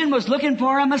nation was looking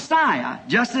for a Messiah,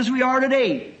 just as we are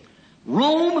today.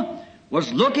 Rome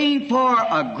was looking for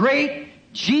a great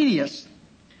genius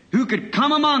who could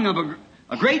come among them,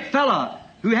 a great fella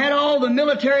who had all the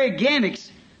military gimmicks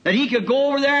that he could go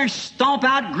over there and stomp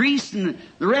out Greece and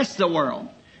the rest of the world.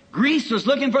 Greece was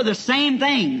looking for the same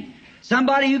thing.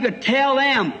 Somebody who could tell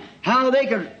them how they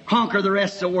could conquer the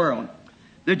rest of the world.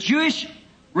 The Jewish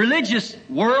religious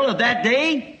world of that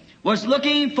day was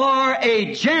looking for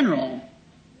a general.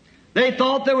 They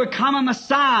thought there would come a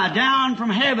Messiah down from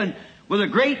heaven with a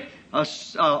great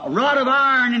rod of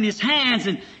iron in his hands,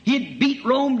 and he'd beat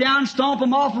Rome down, stomp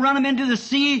them off, run them into the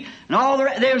sea, and all the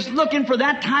rest. They was looking for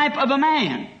that type of a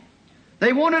man.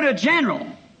 They wanted a general,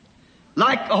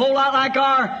 like a whole lot like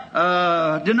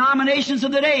our denominations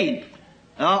of the day.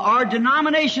 Our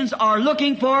denominations are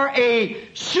looking for a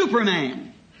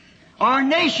Superman. Our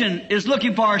nation is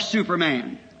looking for a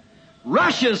Superman.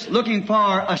 Russia's looking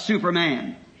for a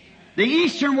Superman. The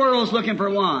Eastern world's looking for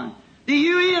one. The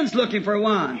UN's looking for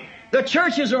one. The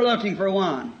churches are looking for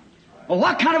one. Well,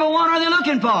 what kind of a one are they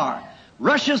looking for?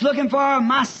 Russia's looking for a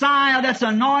Messiah that's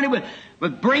anointed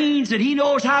with brains that he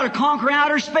knows how to conquer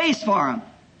outer space for them.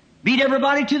 Beat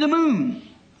everybody to the moon.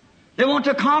 They want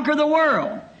to conquer the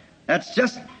world. That's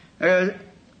just...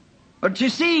 but you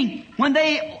see, when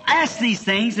they ask these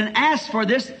things and ask for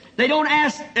this, they don't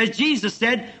ask, as Jesus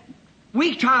said,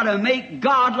 we try to make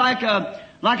God like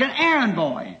an errand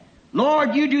boy.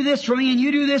 Lord, you do this for me, and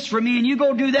you do this for me, and you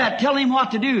go do that. Tell him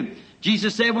what to do.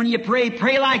 Jesus said, when you pray,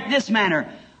 pray like this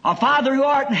manner. Our Father who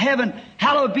art in heaven,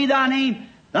 hallowed be thy name.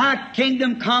 Thy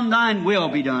kingdom come, thine will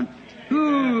be done.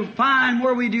 Ooh, fine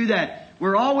where we do that.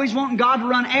 We're always wanting God to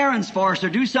run errands for us or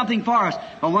do something for us.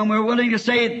 But when we're willing to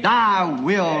say, thy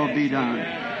will be done.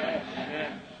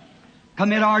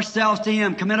 Commit ourselves to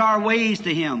Him. Commit our ways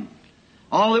to Him.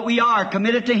 All that we are,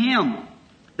 commit it to Him.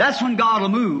 That's when God will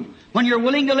move. When you're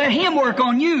willing to let Him work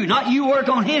on you, not you work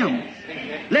on Him.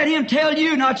 Let Him tell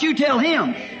you, not you tell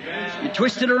Him. You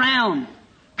twist it around.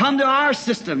 Come to our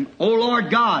system, O Lord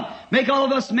God. Make all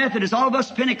of us Methodists, all of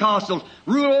us Pentecostals,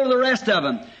 rule over the rest of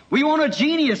them. We want a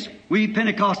genius, we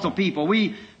Pentecostal people,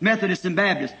 we Methodists and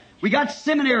Baptists. We got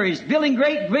seminaries, building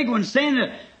great big ones, saying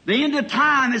that the end of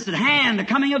time is at hand, the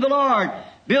coming of the Lord.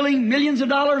 Building millions of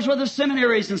dollars worth of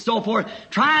seminaries and so forth.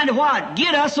 Trying to what?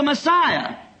 Get us a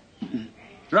Messiah.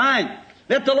 Right.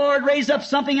 Let the Lord raise up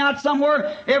something out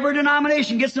somewhere. Every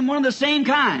denomination gets them one of the same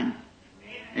kind.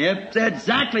 Yep,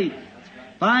 exactly.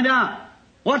 Find out.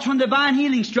 Watch when divine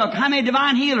healing struck. How many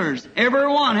divine healers? Every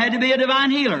one had to be a divine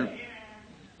healer.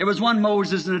 There was one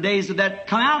Moses in the days of that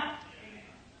come out.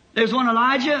 There's one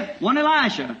Elijah, one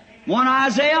Elisha, one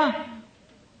Isaiah,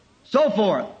 so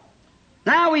forth.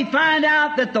 Now we find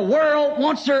out that the world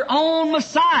wants their own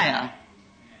Messiah.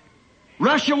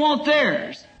 Russia wants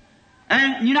theirs.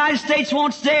 And the United States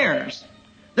wants theirs.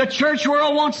 The church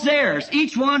world wants theirs.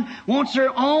 Each one wants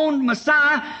their own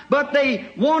Messiah, but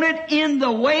they want it in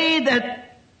the way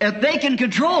that if they can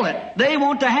control it, they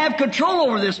want to have control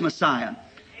over this Messiah.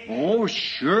 Oh,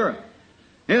 sure.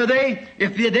 If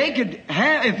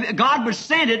God would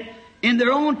send it in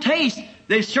their own taste,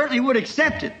 they certainly would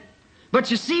accept it. But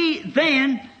you see,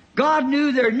 then, God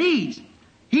knew their needs.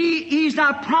 He's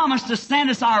not promised to send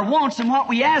us our wants and what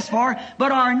we ask for,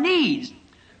 but our needs.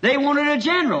 They wanted a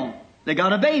general. They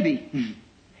got a baby.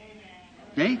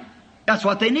 Okay? That's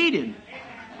what they needed.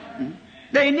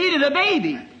 They needed a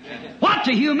baby. What?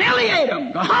 To humiliate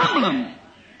them, to humble them.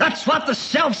 That's what the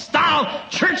self-styled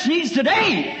church needs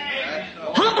today.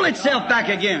 Humble itself back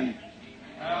again.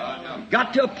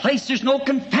 Got to a place there's no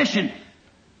confession.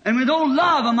 And with no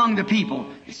love among the people.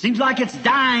 It seems like it's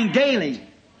dying daily.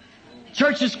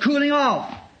 Church is cooling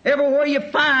off. Everywhere you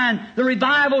find the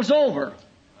revival's over.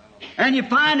 And you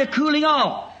find a cooling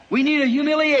off. We need a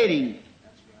humiliating.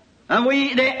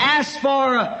 And they asked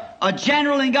for a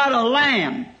general and got a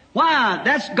lamb. Why?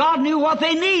 God knew what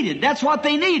they needed. That's what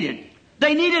they needed.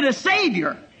 They needed a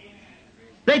Savior.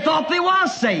 They thought they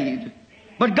was saved.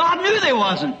 But God knew they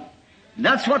wasn't. And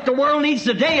that's what the world needs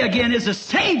today again, is a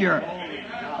Savior.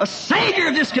 a Savior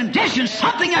of this condition,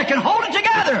 something that can hold it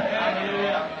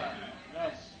together.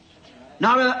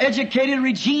 Not an educated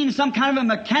regime, some kind of a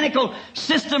mechanical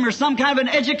system or some kind of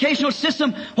an educational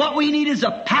system. What we need is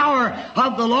the power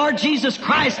of the Lord Jesus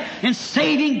Christ and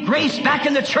saving grace back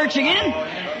in the church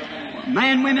again.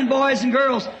 Men, women, boys, and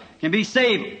girls can be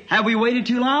saved. Have we waited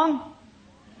too long?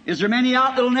 Is there many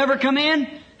out that will never come in?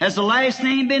 Has the last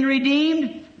name been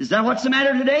redeemed? Is that what's the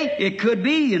matter today? It could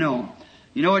be, you know.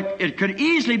 It could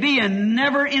easily be and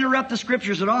never interrupt the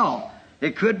Scriptures at all.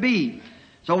 It could be.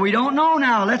 So we don't know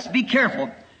now. Let's be careful.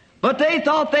 But they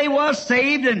thought they was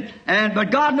saved,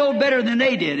 but God knew better than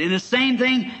they did. And the same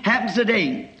thing happens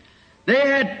today. They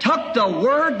had took the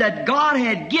word that God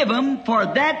had given for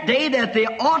that day that they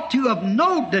ought to have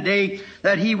known the day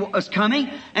that He was coming,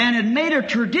 and had made a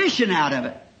tradition out of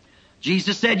it.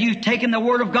 Jesus said, you've taken the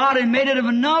word of God and made it of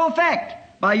no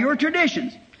effect by your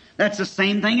traditions. That's the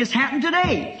same thing has happened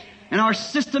today in our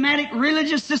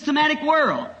religious systematic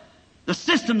world. The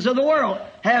systems of the world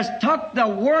has took the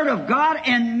Word of God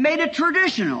and made it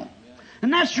traditional.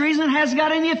 And that's the reason it hasn't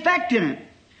got any effect in it.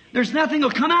 There's nothing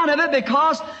will come out of it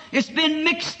because it's been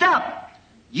mixed up.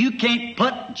 You can't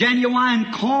put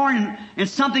genuine corn in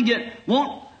something that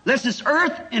won't, unless it's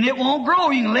earth, and it won't grow.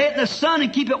 You can lay it in the sun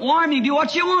and keep it warm. You can do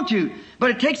what you want to.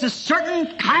 But it takes a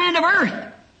certain kind of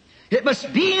earth. It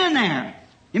must be in there.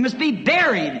 It must be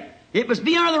buried. It must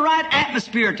be under the right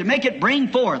atmosphere to make it bring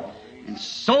forth. And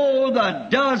so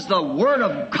does the Word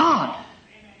of God.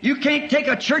 You can't take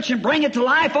a church and bring it to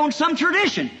life on some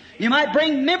tradition. You might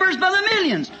bring members by the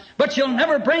millions, but you'll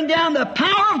never bring down the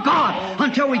power of God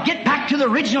until we get back to the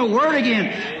original Word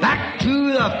again, back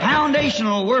to the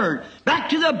foundational Word, back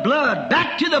to the blood,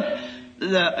 back to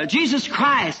the Jesus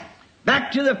Christ,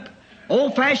 back to the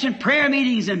old-fashioned prayer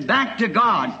meetings, and back to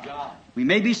God. We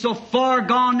may be so far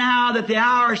gone now that the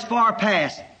hour is far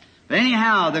past. But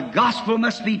anyhow, the gospel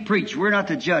must be preached. We're not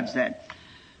to judge that.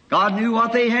 God knew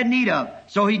what they had need of,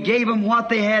 so He gave them what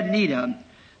they had need of.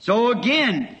 So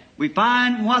again, we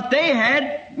find what they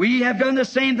had, we have done the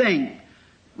same thing.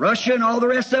 Russia and all the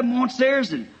rest of them wants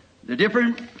theirs, and the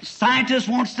different scientists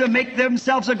wants to make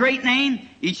themselves a great name.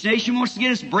 Each nation wants to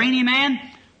get its brainy man.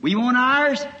 We want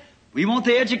ours. We want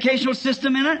the educational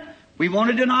system in it. We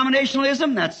wanted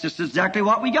denominationalism. That's just exactly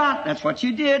what we got. That's what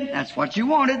you did. That's what you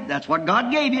wanted. That's what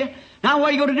God gave you. Now what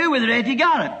are you going to do with it if you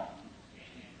got it?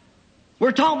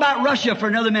 We're talking about Russia for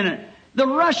another minute. The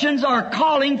Russians are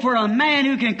calling for a man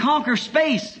who can conquer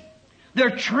space.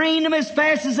 They're training them as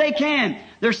fast as they can.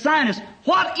 They're scientists.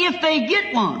 What if they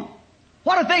get one?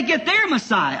 What if they get their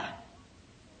Messiah?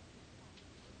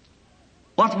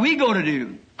 What's we going to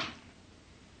do?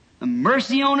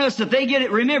 Mercy on us if they get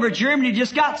it. Remember, Germany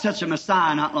just got such a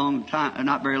Messiah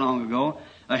not very long ago,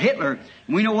 Hitler.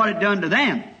 And we know what it done to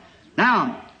them.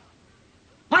 Now,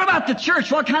 what about the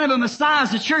church? What kind of a Messiah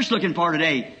is the church looking for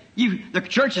today? The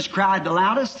church has cried the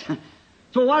loudest.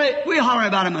 So what are we hollering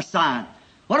about a Messiah?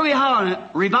 What are we hollering?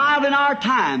 Revival in our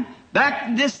time.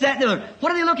 Back this, that, and the other.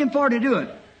 What are they looking for to do it?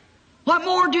 What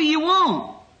more do you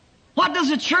want? What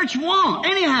does the church want?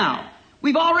 Anyhow,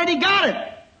 we've already got it.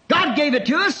 God gave it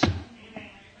to us.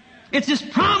 It's His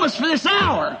promise for this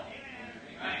hour.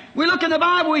 We look in the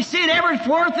Bible, we see it every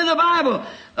forth in the Bible.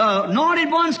 Anointed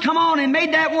ones come on and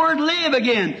made that Word live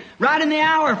again, right in the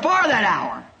hour, for that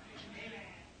hour.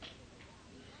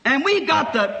 And we've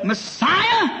got the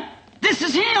Messiah. This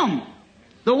is Him.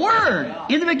 The Word.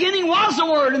 In the beginning was the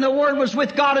Word, and the Word was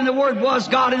with God, and the Word was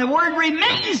God, and the Word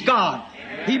remains God.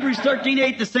 Hebrews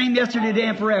 13:8, the same yesterday, today,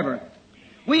 and forever.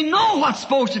 We know what's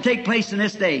supposed to take place in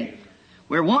this day.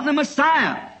 We're wanting a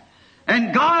Messiah.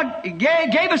 And God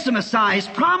gave us the Messiah, His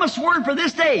promised Word for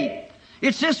this day.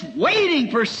 It's just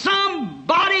waiting for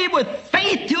somebody with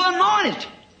faith to anoint it.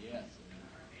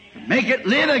 To make it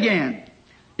live again.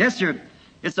 Yes, sir.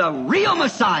 It's a real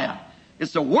Messiah.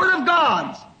 It's the Word of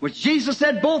God, which Jesus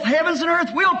said, both heavens and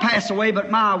earth will pass away, but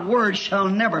my Word shall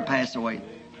never pass away.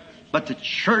 But the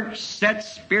church set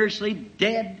spiritually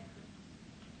dead,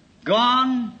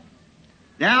 gone.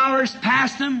 The hour's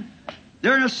past them.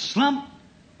 They're in a slump.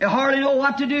 They hardly know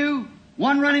what to do.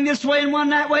 One running this way and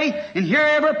one that way. And here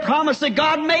every promise that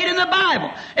God made in the Bible,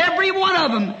 every one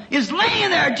of them is laying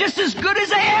there just as good as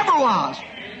they ever was.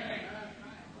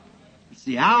 It's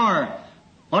the hour.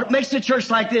 What makes the church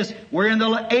like this? We're in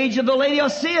the age of the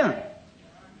Laodicea.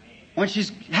 When she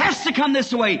has to come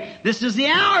this way, this is the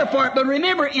hour for it. But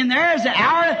remember, in there is the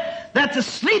hour that the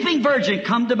sleeping virgin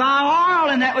come to buy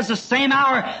oil, and that was the same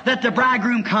hour that the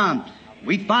bridegroom come.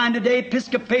 We find today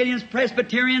Episcopalians,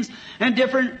 Presbyterians, and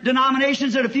different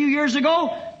denominations that a few years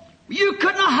ago, you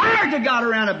couldn't have hired to got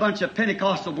around a bunch of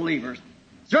Pentecostal believers.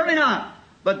 Certainly not.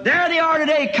 But there they are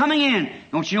today coming in.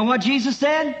 Don't you know what Jesus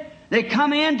said? They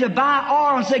come in to buy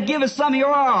oil and said, give us some of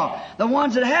your oil. The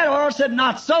ones that had oil said,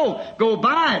 not so. Go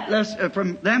buy it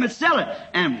from them and sell it.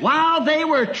 And while they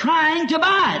were trying to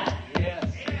buy it,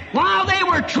 while they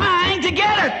were trying to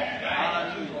get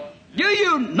it, do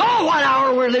you know what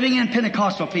hour we're living in,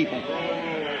 Pentecostal people?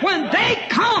 When they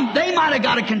come, they might have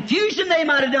got a confusion, they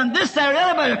might have done this, that, or the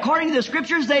other, but according to the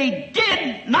Scriptures, they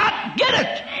did not get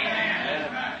it.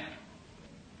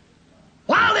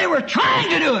 While they were trying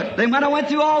to do it, they might have went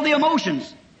through all the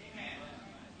emotions.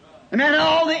 And then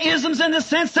all the isms and the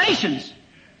sensations.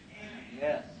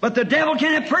 But the devil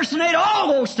can impersonate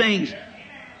all those things.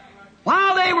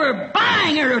 While they were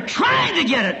buying it or trying to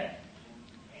get it,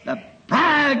 the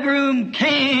bridegroom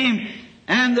came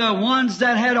and the ones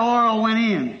that had oil went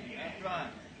in.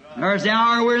 There's the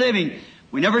hour we're living.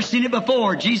 We never seen it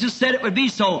before. Jesus said it would be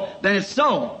so. Then it's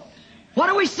so. What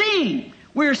are we seeing?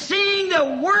 We're seeing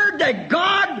the Word that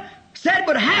God said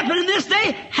would happen in this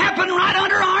day happen right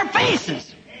under our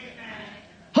faces.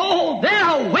 Oh,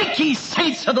 then awake ye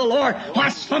saints of the Lord. Why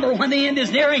slumber when the end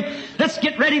is nearing? Let's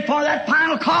get ready for that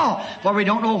final call, for we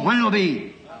don't know when it'll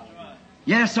be.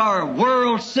 Yes, our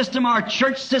world system, our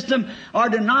church system, our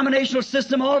denominational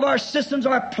system, all of our systems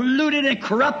are polluted and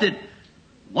corrupted.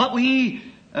 What we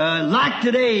like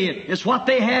today is what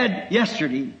they had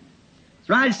yesterday. That's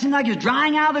right. It seems like it's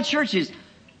drying out of the churches.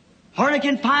 Hardly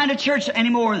can find a church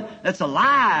anymore that's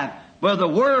alive with the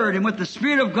Word and with the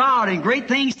Spirit of God and great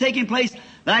things taking place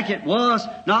like it was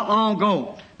not long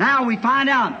ago. Now we find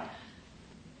out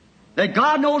that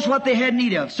God knows what they had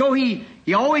need of. So He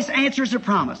always answers a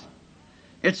promise.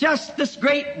 It's just this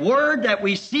great Word that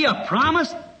we see a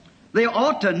promise. They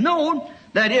ought to know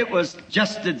that it was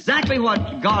just exactly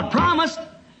what God promised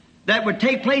that would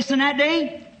take place in that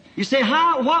day. You say,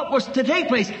 how? What was to take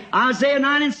place? Isaiah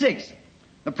 9:6.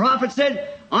 The prophet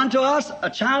said, unto us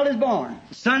a child is born,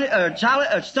 a son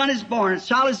is born, a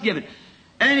child is given,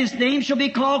 and his name shall be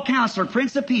called Counselor,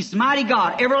 Prince of Peace, Mighty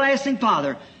God, Everlasting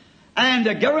Father. And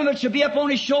the government shall be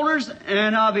upon his shoulders,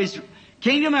 and of his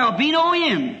kingdom there will be no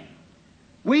end.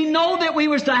 We know that we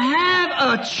was to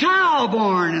have a child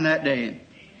born in that day.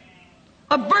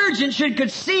 A virgin should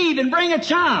conceive and bring a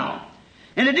child.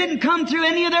 And it didn't come through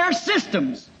any of their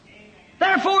systems.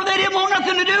 Therefore, they didn't want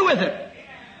nothing to do with it.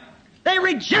 They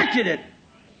rejected it.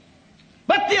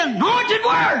 But the anointed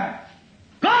Word,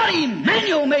 God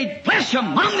Emmanuel made flesh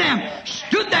among them,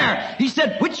 stood there. He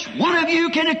said, which one of you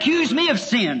can accuse me of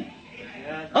sin?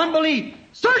 Unbelief.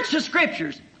 Search the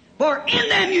Scriptures, for in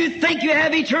them you think you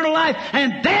have eternal life,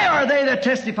 and there are they that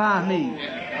testify of me.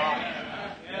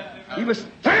 He was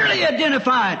thoroughly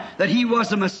identified that He was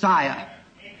the Messiah.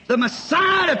 The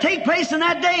Messiah to take place in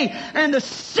that day. And the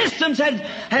systems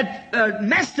had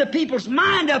messed the people's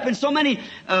mind up in so many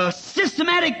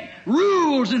systematic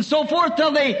rules and so forth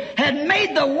till they had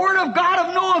made the Word of God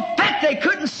of no effect. They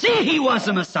couldn't see He was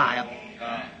the Messiah.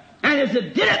 And as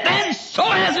it did it then, so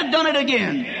has it done it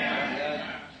again.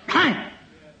 Right.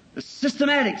 The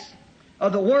systematics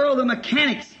of the world, the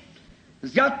mechanics,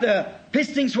 has got the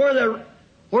pistons where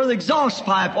the exhaust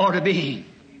pipe ought to be.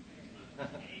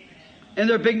 And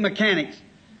they're big mechanics.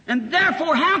 And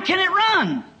therefore, how can it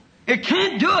run? It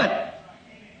can't do it.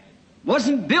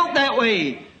 Wasn't built that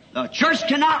way. The church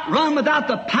cannot run without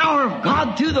the power of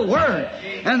God through the Word.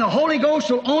 And the Holy Ghost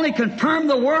will only confirm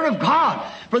the Word of God.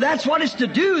 For that's what it's to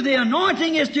do. The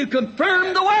anointing is to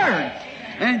confirm the Word.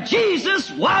 And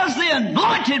Jesus was the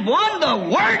anointed one,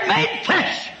 the Word made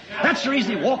flesh. That's the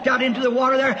reason He walked out into the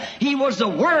water there. He was the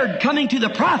Word coming to the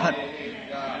prophet.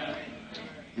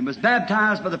 And was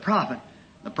baptized by the prophet.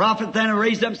 The prophet then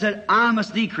raised up and said, I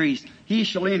must decrease, He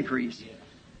shall increase.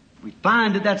 We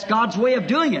find that that's God's way of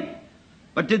doing it.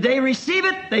 But did they receive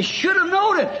it? They should have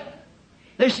known it.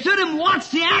 They stood and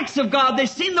watched the acts of God. They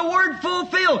seen the Word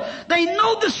fulfilled. They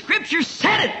know the Scripture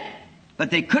said it. But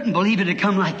they couldn't believe it had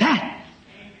come like that.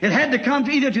 It had to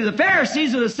come either to the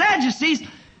Pharisees or the Sadducees.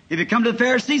 If it come to the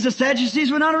Pharisees, the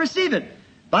Sadducees would not receive it.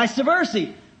 Vice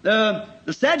versa.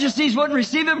 The Sadducees wouldn't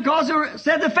receive it because they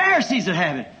said the Pharisees would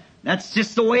have it. That's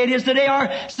just the way it is today.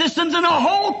 Our systems and the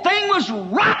whole thing was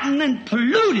rotten and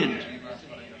polluted.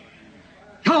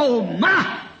 Oh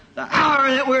my! The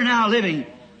hour that we're now living.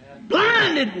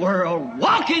 Blinded world,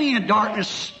 walking in darkness,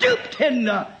 stooped in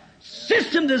the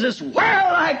systems of this world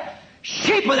like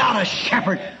sheep without a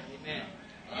shepherd.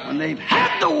 When they've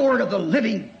had the Word of the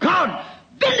living God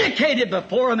vindicated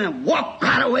before them and walk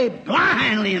right away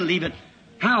blindly and leave it.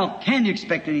 How can you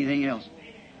expect anything else?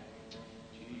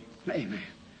 Amen.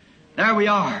 There we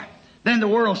are. Then the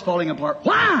world's falling apart.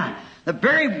 Why? The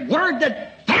very Word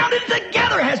that bound it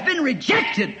together has been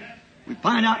rejected. We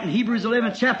find out in Hebrews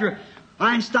 11th chapter,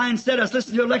 Einstein said, I was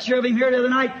listening to a lecture of him here the other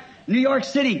night, New York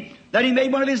City, that he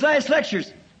made one of his last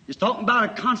lectures. He's talking about a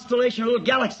constellation, a little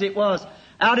galaxy it was,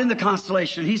 out in the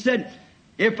constellation. He said,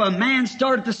 if a man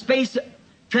started the space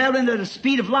traveling at the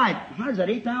speed of light, what is that,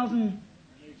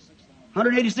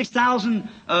 186,000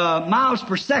 miles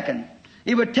per second,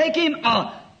 it would take him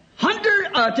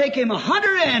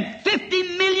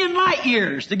 150 million light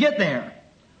years to get there.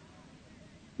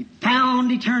 He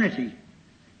found eternity.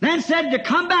 Then said to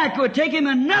come back, it would take him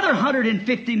another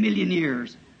 150 million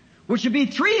years, which would be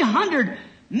 300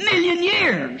 million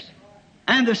years.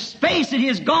 And the space that he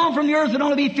has gone from the earth would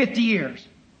only be 50 years.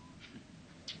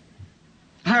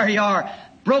 There you are,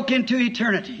 broke into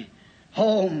eternity.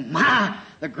 Oh my,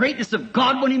 the greatness of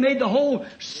God when He made the whole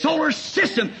solar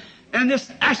system. And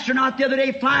this astronaut the other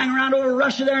day flying around over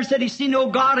Russia there and said he's seen no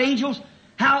God angels.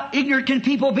 How ignorant can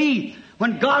people be?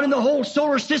 When God in the whole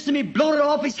solar system, He blown it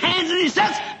off His hands and He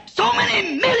says so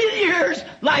many million years,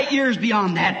 light years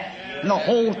beyond that. And the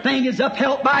whole thing is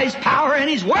upheld by His power and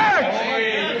His Word.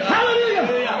 Hallelujah!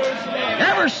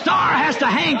 Every star has to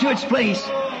hang to its place.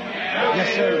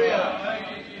 Yes, sir.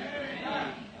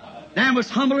 Man was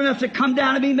humble enough to come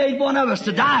down and be made one of us,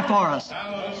 to die for us.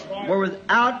 We're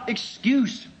without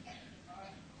excuse.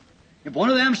 If one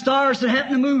of them stars that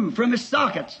happened to move from its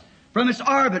sockets, from its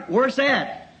orbit, where it's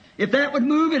at, if that would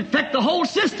move, it'd affect the whole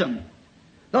system.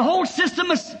 The whole system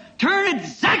must turn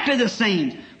exactly the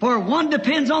same, for one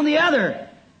depends on the other.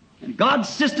 And God's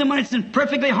system, when it's in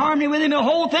perfectly harmony with Him, the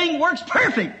whole thing works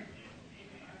perfect.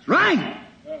 It's right.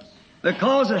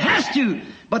 Because it has to.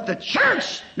 But the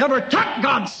church never took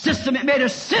God's system. It made a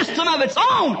system of its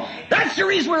own. That's the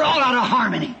reason we're all out of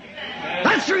harmony.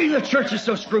 That's the reason the church is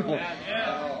so scrupulous.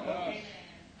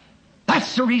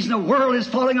 That's the reason the world is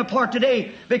falling apart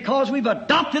today, because we've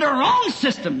adopted our own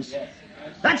systems.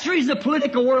 That's the reason the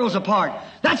political world's apart.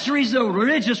 That's the reason the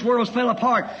religious worlds fell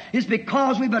apart, is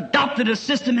because we've adopted a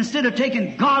system instead of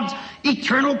taking God's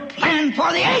eternal plan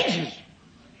for the ages.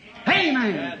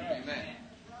 Amen.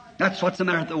 That's what's the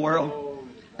matter with the world.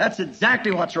 That's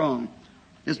exactly what's wrong.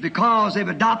 It's because they've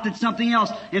adopted something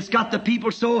else. It's got the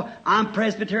people so, I'm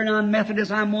Presbyterian, I'm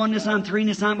Methodist, I'm Oneness, I'm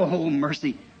Threeness, I'm, oh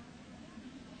mercy.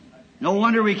 No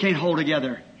wonder we can't hold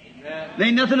together. There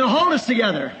ain't nothing to hold us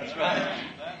together. That's right.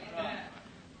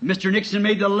 Mr. Nixon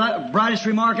made the brightest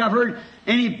remark I've heard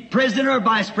any president or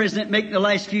vice president make in the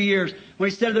last few years, when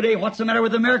he said today, what's the matter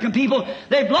with the American people?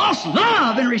 They've lost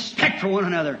love and respect for one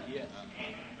another.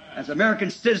 As American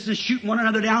citizens shooting one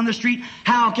another down the street,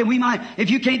 how can we mind?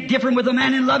 If you can't differ with a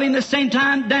man and love him the same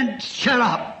time, then shut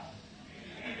up.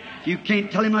 If you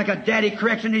can't tell him like a daddy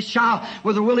correcting his child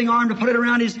with a willing arm to put it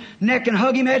around his neck and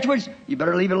hug him afterwards, you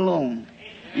better leave it alone.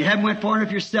 You haven't went far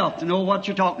enough yourself to know what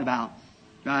you're talking about.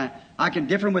 I can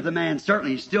differ with a man,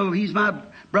 certainly. Still, he's my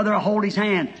brother. I hold his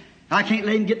hand. I can't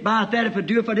let him get by with that.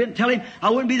 If I didn't tell him, I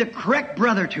wouldn't be the correct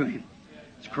brother to him.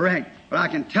 It's correct. But I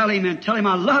can tell him and tell him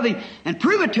I love him and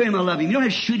prove it to him I love him. You don't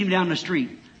have to shoot him down the street.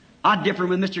 I differ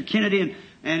with Mr. Kennedy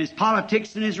and his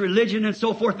politics and his religion and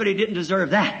so forth, but he didn't deserve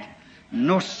that.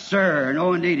 No, sir.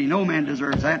 No, indeedy. No man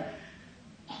deserves that.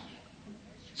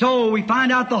 So we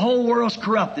find out the whole world's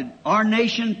corrupted. Our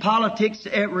nation, politics,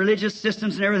 religious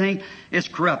systems and everything is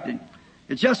corrupted.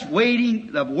 It's just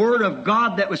waiting. The Word of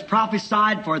God that was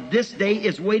prophesied for this day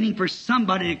is waiting for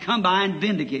somebody to come by and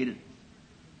vindicate it.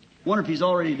 Wonder if He's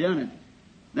already done it.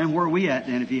 Then where are we at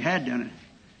then if He had done it?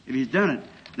 If He's done it,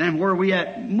 then where are we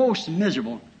at? Most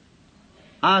miserable.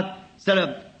 I said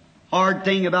a hard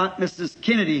thing about Mrs.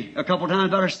 Kennedy a couple of times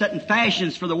about her setting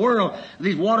fashions for the world.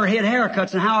 These waterhead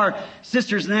haircuts and how our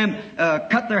sisters and them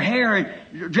cut their hair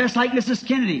and dress like Mrs.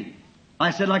 Kennedy.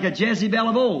 I said like a Jezebel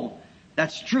of old.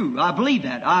 That's true. I believe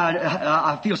that.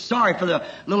 I feel sorry for the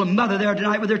little mother there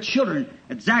tonight with her children.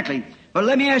 Exactly. But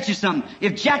let me ask you something.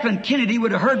 If Jacqueline Kennedy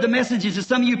would have heard the messages that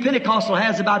some of you Pentecostal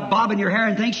has about bobbing your hair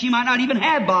and things, she might not even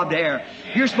have bobbed hair.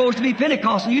 You're supposed to be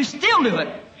Pentecostal. You still do it.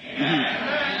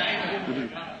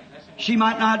 She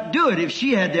might not do it if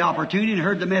she had the opportunity and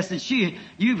heard the message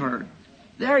you've heard.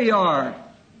 There you are.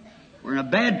 We're in a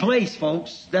bad place,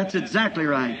 folks. That's exactly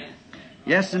right.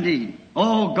 Yes, indeed.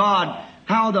 Oh, God,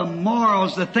 how the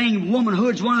morals, the thing,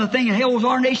 womanhood's one of the things that holds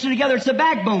our nation together. It's the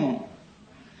backbone.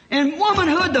 And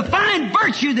womanhood, the fine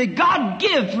virtue that God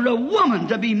gives for a woman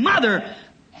to be mother,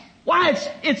 why,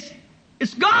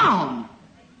 it's gone.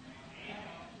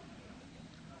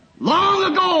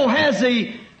 Long ago has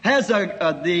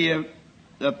the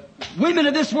women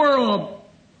of this world,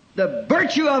 the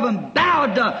virtue of them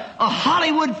bowed to a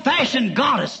Hollywood fashion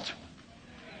goddess,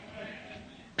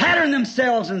 patterning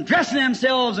themselves and dressing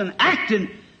themselves and acting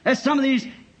as some of these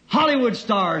Hollywood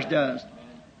stars does.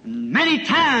 Many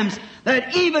times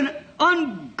that even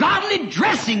ungodly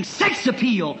dressing, sex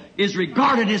appeal, is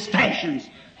regarded as fashions.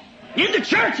 In the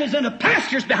churches and the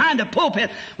pastors behind the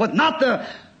pulpit with not the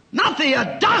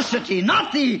audacity,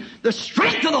 not the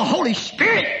strength of the Holy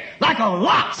Spirit, like a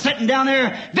Lot sitting down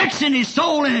there vexing his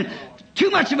soul and too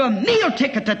much of a meal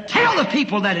ticket to tell the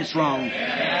people that it's wrong.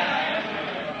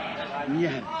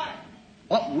 Yeah.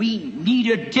 What we need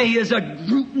today is a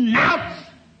rooting out.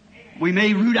 We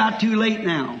may root out too late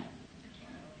now.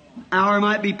 Hour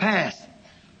might be past.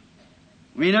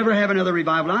 We never have another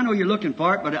revival. I know you're looking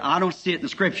for it, but I don't see it in the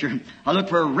Scripture. I look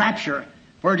for a rapture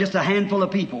for just a handful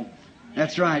of people.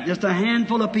 That's right. Just a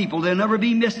handful of people. They'll never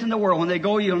be missed in the world. When they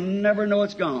go, you'll never know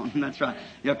it's gone. That's right.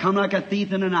 You'll come like a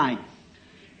thief in the night.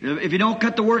 If you don't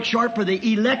cut the work short for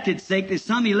the elected's sake, there's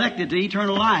some elected to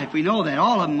eternal life. We know that.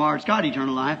 All of them are. It's got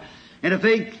eternal life. And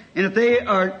if they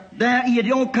are that, you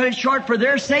don't cut it short for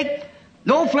their sake,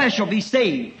 no flesh will be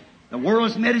saved. The world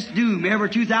has met its doom over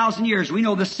 2,000 years. We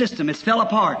know the system. It's fell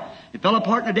apart. It fell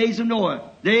apart in the days of Noah.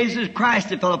 The days of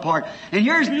Christ, it fell apart. And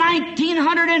here's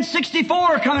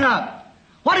 1964 coming up.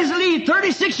 What does it leave?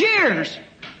 36 years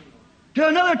to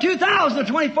another 2000, the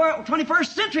 21st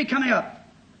century coming up.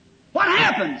 What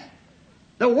happens?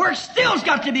 The work still's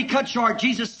got to be cut short.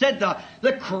 Jesus said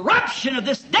the corruption of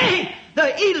this day,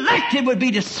 the elected would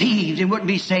be deceived and wouldn't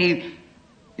be saved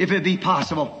if it be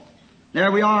possible. There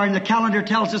we are, and the calendar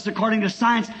tells us, according to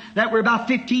science, that we're about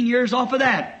 15 years off of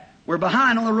that. We're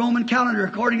behind on the Roman calendar,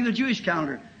 according to the Jewish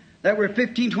calendar. That we're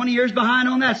 15, 20 years behind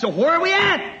on that. So where are we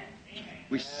at?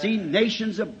 We see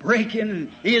nations a breaking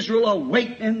and Israel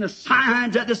awaiting the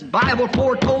signs that this Bible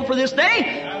foretold for this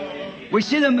day. We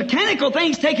see the mechanical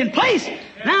things taking place.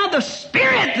 Now the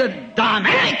Spirit, the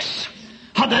dynamics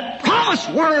of that promised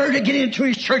word to get into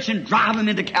His church and drive them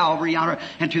into Calvary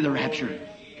and to the rapture.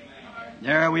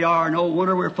 There we are. No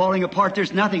wonder we're falling apart.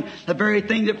 There's nothing. The very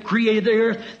thing that created the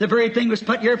earth, the very thing was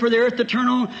put here for the earth to turn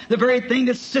on, the very thing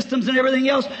that systems and everything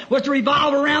else was to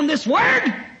revolve around this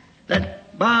word that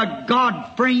by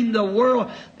God framed the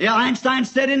world. Einstein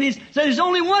said there's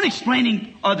only one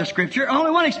explaining of the Scripture,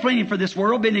 only one explaining for this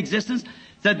world in existence.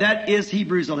 Said that is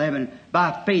Hebrews 11.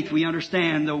 By faith we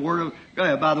understand by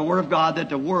the Word of God that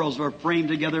the worlds were framed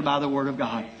together by the Word of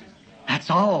God.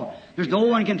 That's all. There's no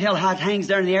one can tell how it hangs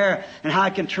there in the air and how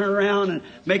it can turn around and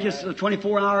make it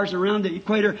 24 hours around the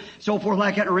equator, so forth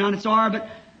like that, around its orbit,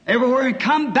 everywhere, and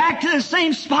come back to the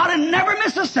same spot and never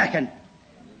miss a second.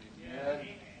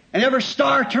 And every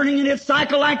star turning in its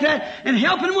cycle like that and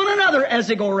helping one another as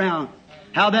they go around.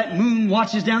 How that moon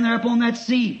watches down there upon that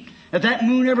sea. If that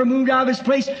moon ever moved out of its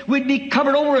place, we'd be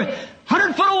covered over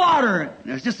 100 foot of water.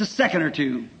 It's just a second or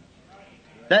two.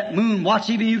 That moon, watch,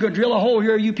 even you could drill a hole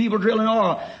here, you people drilling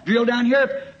oil. Drill down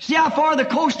here. See how far the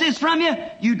coast is from you?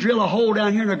 You drill a hole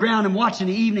down here in the ground and watch in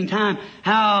the evening time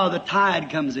how the tide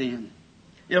comes in.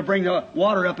 It'll bring the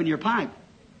water up in your pipe.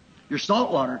 Your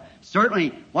salt water.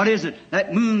 Certainly, what is it?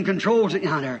 That moon controls it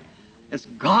down there. It's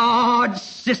God's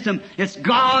system. It's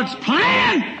God's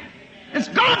plan. It's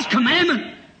God's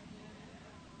commandment.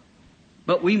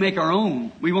 But we make our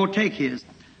own. We won't take His.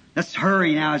 Let's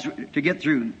hurry now to get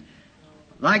through.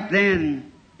 Like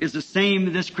then is the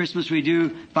same this Christmas we do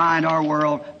find our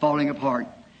world falling apart.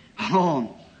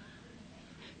 Oh,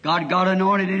 God got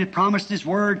anointed and He promised His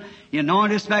word. He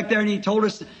anointed us back there and He told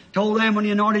them when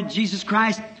He anointed Jesus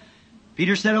Christ.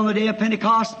 Peter said on the day of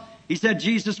Pentecost, he said,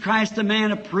 Jesus Christ, the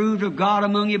man approved of God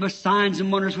among you by signs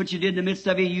and wonders which you did in the midst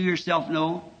of you yourself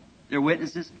know. They're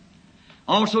witnesses.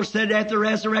 Also said at the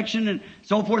resurrection and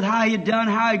so forth, how He had done,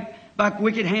 by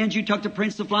wicked hands you took the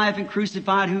Prince of Life and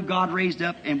crucified who God raised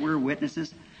up, and we're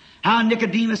witnesses. How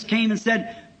Nicodemus came and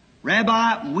said,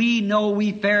 Rabbi, we know,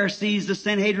 we Pharisees, the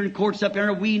Sanhedrin courts up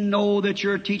there, we know that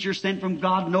you're a teacher sent from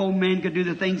God. No man could do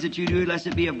the things that you do unless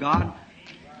it be of God.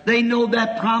 They know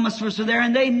that promise was there,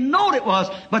 and they knowed it was,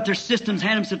 but their systems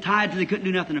had them so tied that they couldn't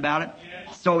do nothing about it.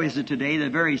 So is it today,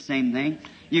 the very same thing.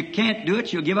 You can't do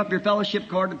it. You'll give up your fellowship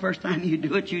card the first time you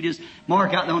do it. You just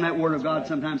mark out on that Word of God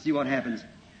sometimes, see what happens.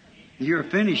 You're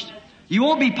finished. You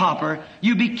won't be pauper.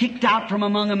 You'll be kicked out from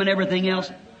among them and everything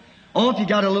else. Oh, if you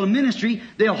got a little ministry,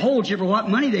 they'll hold you for what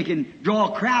money they can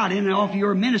draw a crowd in and off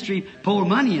your ministry, pull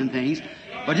money and things.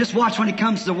 But just watch when it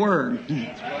comes to the Word.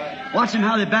 Watch them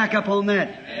how they back up on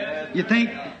that. You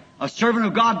think a servant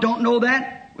of God don't know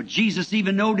that? Well, Jesus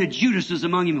even knew that Judas was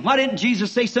among him. Why didn't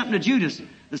Jesus say something to Judas?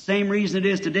 The same reason it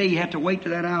is today. You have to wait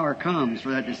till that hour comes for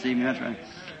that deceiving. That's right.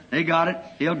 They got it.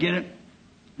 He'll get it.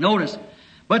 Notice.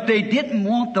 But they didn't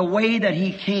want the way that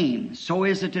He came. So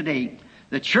is it today.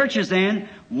 The churches then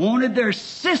wanted their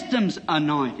systems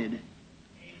anointed.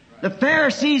 The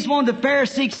Pharisees wanted the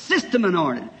Pharisaic system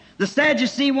anointed. The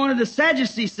Sadducee wanted the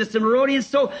Sadducee system, Herodians,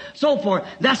 so forth.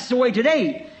 That's the way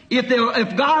today.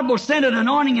 If God will send an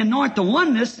anointing and anoint the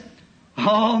oneness,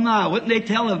 oh my, wouldn't they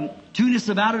tell the two-ness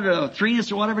about it, or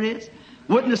three-ness, or whatever it is?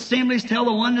 Wouldn't assemblies tell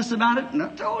the oneness about it? And I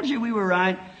told you we were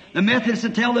right. The Methodists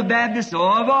would tell the Baptists,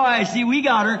 oh boy, see, we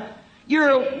got her.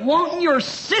 You're wanting your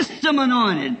system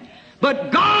anointed.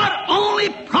 But God only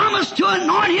promised to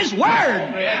anoint His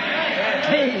Word.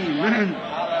 Amen.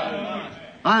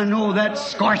 I know that's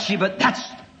scorchy, but that's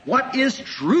what is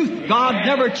truth. God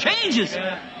never changes.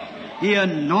 He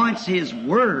anoints His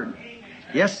Word.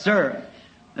 Yes, sir.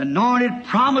 The anointed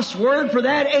promised Word for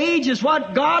that age is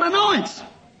what God anoints.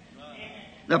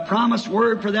 The promised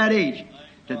Word for that age.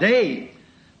 Today,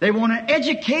 they want an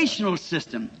educational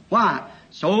system. Why?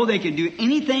 So they can do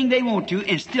anything they want to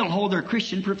and still hold their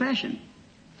Christian profession.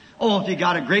 Oh, if you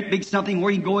got a great big something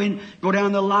where you can go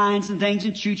down the lines and things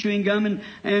and chew chewing gum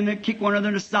and kick one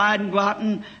another aside and go out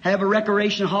and have a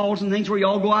recreation halls and things where you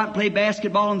all go out and play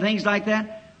basketball and things like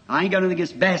that. I ain't got nothing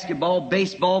against basketball,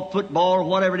 baseball, football, or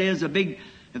whatever it is. If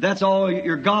that's all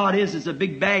your God is a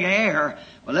big bag of air.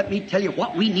 Well, let me tell you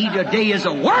what we need today is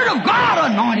a Word of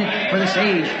God anointed for this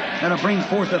age that'll bring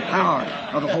forth the power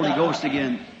of the Holy Ghost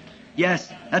again.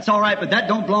 Yes, that's all right, but that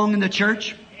don't belong in the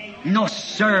church. No,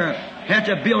 sir. You have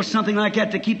to build something like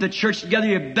that to keep the church together.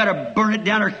 You better burn it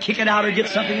down or kick it out or get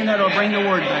something in there that'll bring the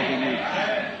Word back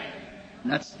again.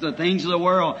 That's the things of the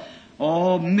world.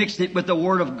 Oh, mixing it with the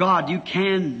Word of God. You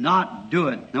cannot do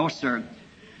it. No, sir.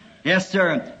 Yes,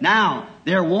 sir. Now,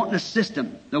 they're wanting a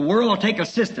system. The world will take a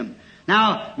system.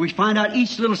 Now, we find out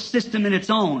each little system in its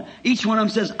own. Each one of them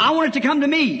says, I want it to come to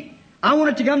me. I want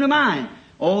it to come to mine.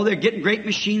 Oh, they're getting great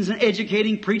machines and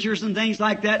educating preachers and things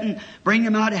like that and bring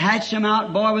them out, hatch them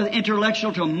out, boy, with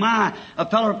intellectual till a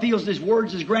fellow feels his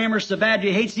words, his grammar so bad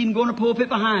he hates even going to pulpit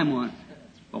behind one.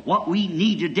 But what we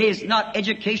need today is not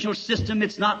educational system,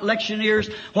 it's not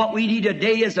lectioneers. What we need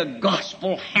today is a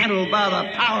gospel handled by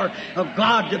the power of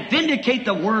God to vindicate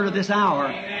the word of this hour.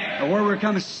 The word will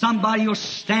come, somebody will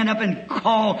stand up and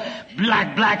call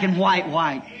black, black, and white,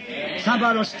 white.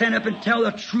 Somebody will stand up and tell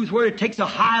the truth where it takes a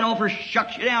hide off or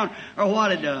shucks you down or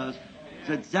what it does. It's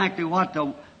exactly what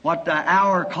the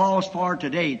hour calls for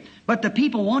today. But the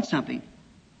people want something.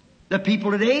 The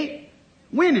people today,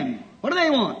 women, what do they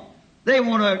want? They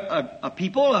want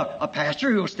a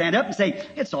pastor who will stand up and say,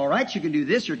 it's all right, you can do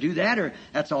this or do that, or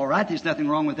that's all right, there's nothing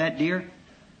wrong with that, dear.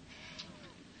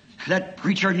 That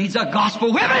preacher needs a gospel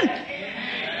woman.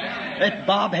 That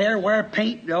bob hair, wear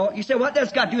paint. You say, what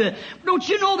that's got to do with it? Don't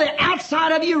you know the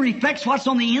outside of you reflects what's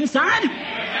on the inside?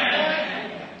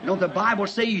 Don't the Bible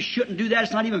say you shouldn't do that?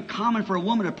 It's not even common for a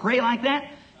woman to pray like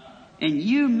that. And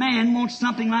you, man, want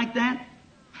something like that?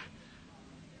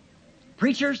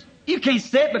 Preachers, you can't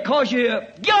say it because you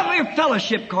give up your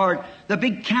fellowship card. The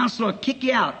big council will kick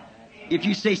you out if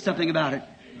you say something about it.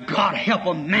 God help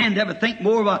a man to ever think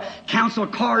more of a council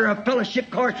card or a fellowship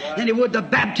card than he would the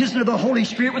baptism of the Holy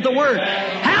Spirit with the Word.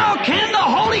 How can the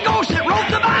Holy Ghost that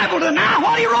wrote the Bible deny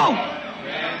what He wrote?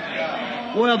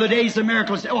 Well, the days of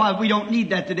miracles, we don't need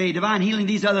that today. Divine healing,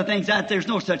 these other things, there's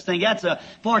no such thing. That's a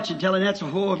fortune telling. That's a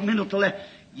whole mental intellect.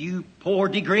 You poor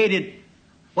degraded.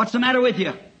 What's the matter with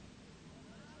you?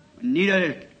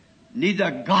 Need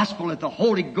the gospel that the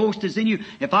Holy Ghost is in you.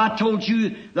 If I told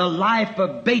you the life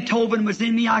of Beethoven was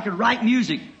in me, I could write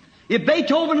music. If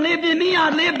Beethoven lived in me,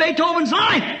 I'd live Beethoven's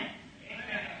life.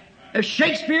 If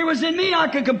Shakespeare was in me, I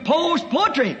could compose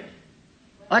poetry.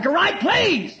 I could write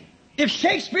plays. If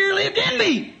Shakespeare lived in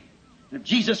me. If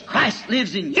Jesus Christ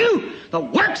lives in you, the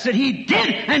works that He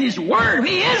did and His Word,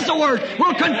 He is the Word,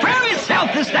 will confirm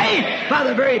Himself this day by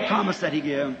the very promise that He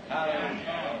gave.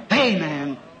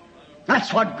 Amen.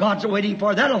 That's what God's waiting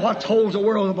for. That's what holds the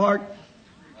world apart.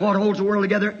 What holds the world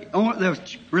together, the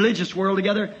religious world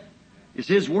together, is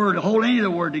His Word. To hold any of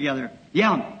the Word together.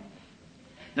 Yeah.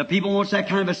 The people want that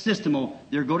kind of a system. Oh,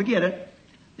 they're going to get it.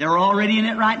 They're already in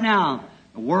it right now.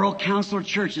 The World Council of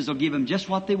Churches will give them just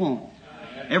what they want.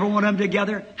 Every one of them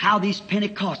together, how these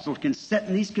Pentecostals can sit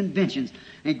in these conventions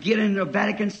and get into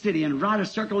Vatican City and write a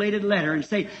circulated letter and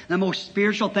say the most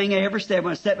spiritual thing I ever said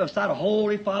when I sat beside a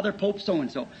Holy Father, Pope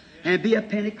so-and-so, and be a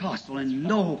Pentecostal and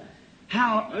know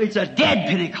how it's a dead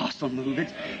Pentecostal move.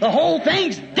 The whole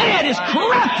thing's dead. It's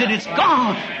corrupted. It's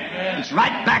gone. It's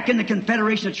right back in the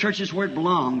Confederation of Churches where it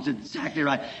belongs. Exactly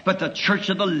right. But the Church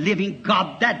of the Living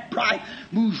God, that bride,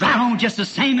 moves right on just the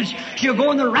same as she'll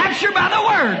go in the rapture by the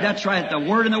Word. That's right. The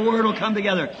Word and the Word will come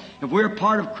together. If we're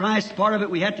part of Christ, part of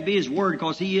it, we have to be His Word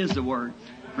because He is the Word.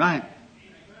 Right.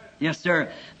 Yes,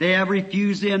 sir. They have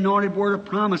refused the anointed word of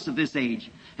promise of this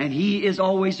age. And He is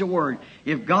always the Word.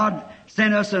 If God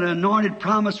sent us an anointed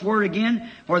promised Word again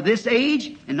for this age,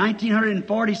 in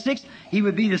 1946, He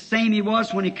would be the same He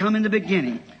was when He come in the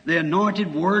beginning. The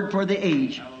anointed Word for the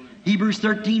age. Hebrews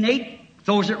 13:8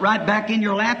 throws it right back in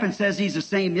your lap and says He's the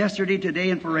same yesterday,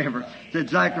 today, and forever. It's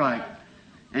exactly right.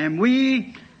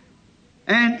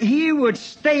 And He would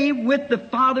stay with the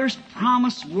Father's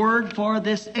promised Word for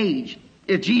this age.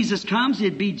 If Jesus comes,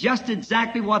 it'd be just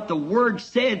exactly what the Word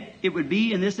said it would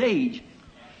be in this age.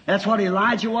 That's what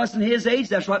Elijah was in his age.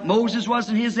 That's what Moses was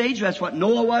in his age. That's what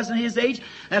Noah was in his age.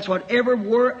 That's what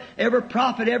every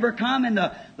prophet ever come. And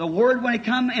the Word, when it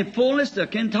come in fullness, the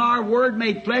entire Word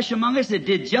made flesh among us, it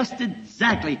did just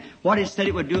exactly what it said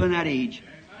it would do in that age.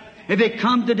 If it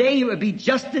come today, it would be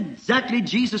just exactly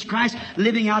Jesus Christ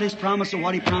living out His promise of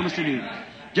what He promised to do.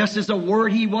 Just as the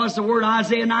Word, He was the Word.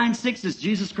 Isaiah 9:6 is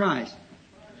Jesus Christ.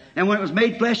 And when it was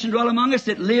made flesh and dwelt among us,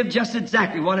 it lived just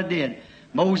exactly what it did.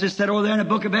 Moses said over there in the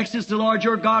book of Exodus, the Lord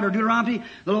your God, or Deuteronomy,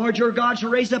 the Lord your God shall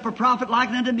raise up a prophet like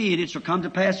unto me, and it shall come to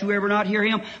pass whoever not hear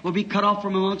Him will be cut off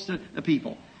from amongst the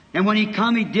people. And when He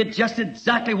come, He did just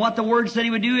exactly what the Word said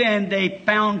He would do, and they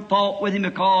found fault with Him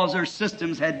because their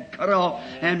systems had cut off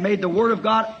and made the Word of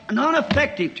God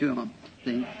non-effective to them.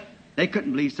 See? They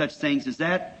couldn't believe such things as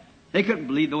that. They couldn't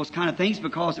believe those kind of things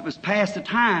because it was past the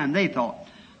time, they thought.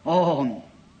 Oh,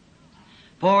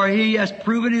 for He has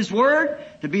proven His Word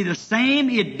to be the same.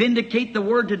 He'd vindicate the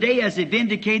Word today as He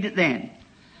vindicated then.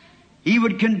 He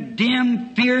would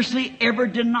condemn fiercely every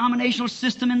denominational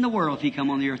system in the world if He come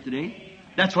on the earth today.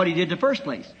 That's what He did in the first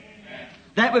place.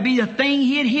 That would be the thing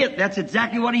He'd hit. That's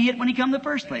exactly what He hit when He come in the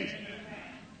first place.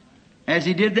 As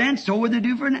He did then, so would they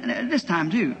do for this time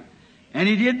too. And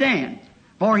He did then.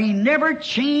 For He never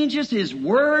changes His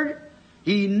Word.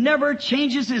 He never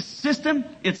changes His system.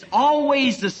 It's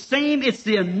always the same. It's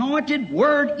the anointed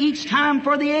Word each time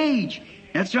for the age.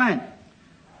 That's right.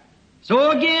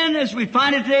 So again, as we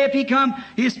find it today, if He come,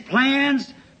 His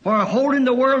plans for holding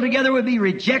the world together would be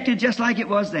rejected just like it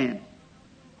was then.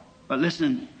 But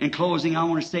listen, in closing, I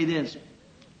want to say this.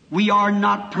 We are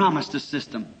not promised a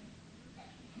system.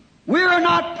 We are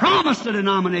not promised a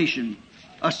denomination,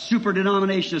 a super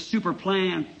denomination, a super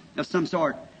plan of some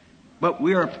sort. But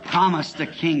we are promised a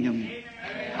kingdom.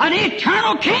 An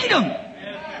eternal kingdom.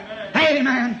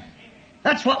 Amen.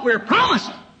 That's what we're promised.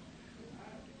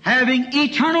 Having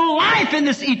eternal life in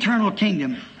this eternal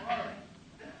kingdom.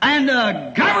 And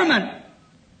the government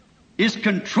is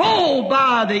controlled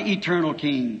by the eternal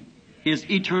King. His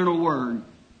eternal Word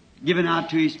given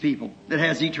out to His people that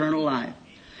has eternal life.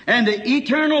 And the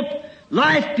eternal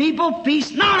life people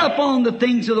feast not upon the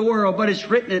things of the world, but it's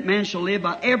written that man shall live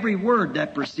by every word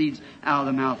that proceeds out of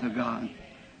the mouth of God.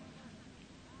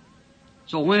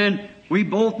 So when we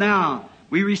both now,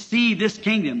 we receive this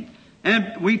kingdom,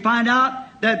 and we find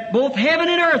out that both heaven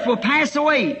and earth will pass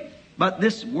away, but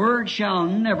this Word shall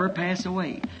never pass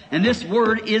away. And this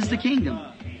Word is the kingdom.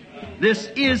 This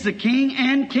is the king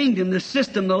and kingdom, the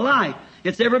system, the life.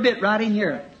 It's every bit right in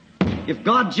here. If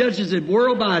God judges the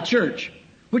world by a church,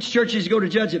 which church does He go to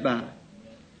judge it by?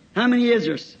 How many is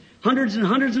there? Hundreds and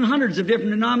hundreds and hundreds of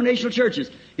different denominational churches.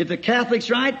 If the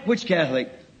Catholic's right, which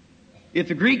Catholic? If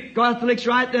the Greek Catholic's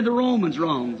right, then the Roman's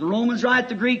wrong. If the Roman's right,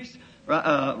 the Greek's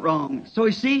wrong. So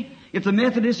you see, if the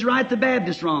Methodist's right, the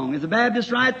Baptist's wrong. If the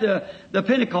Baptist's right, the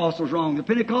Pentecostal's wrong. If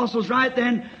the Pentecostal's right,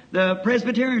 then the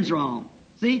Presbyterian's wrong.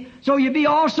 See? So you'd be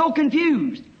all so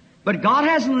confused. But God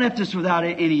hasn't left us without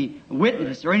any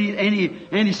witness or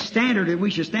any standard that we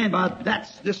should stand by.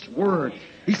 That's this Word.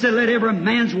 He said, let every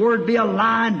man's word be a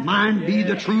lie and mine be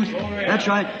the truth. That's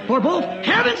right. For both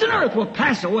heavens and earth will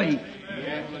pass away.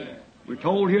 We're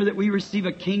told here that we receive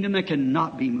a kingdom that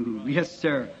cannot be moved. Yes,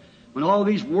 sir. When all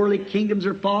these worldly kingdoms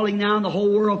are falling now and the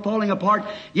whole world falling apart,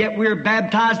 yet we're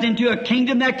baptized into a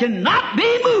kingdom that cannot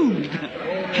be moved.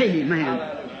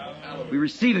 Amen. We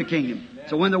receive a kingdom.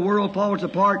 So when the world falls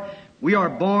apart, we are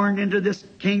born into this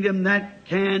kingdom that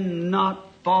cannot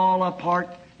fall apart.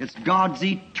 It's God's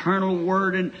eternal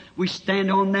Word, and we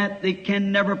stand on that. They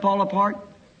can never fall apart.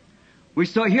 We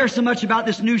hear so much about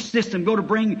this new system, go to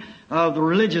bring the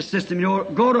religious system,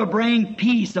 go to bring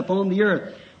peace upon the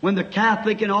earth. When the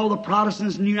Catholic and all the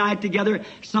Protestants unite together,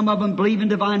 some of them believe in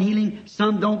divine healing,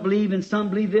 some don't believe, and some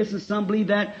believe this and some believe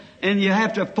that, and you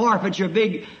have to forfeit your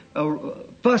big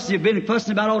fuss you've been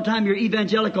fussing about all the time, your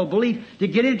evangelical belief, to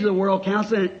get into the World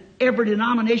Council, and every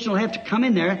denomination will have to come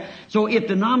in there. So if the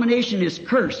denomination is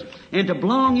cursed, and to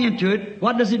belong into it,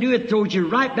 what does it do? It throws you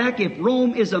right back. If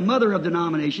Rome is the mother of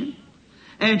denomination,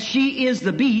 and she is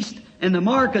the beast, and the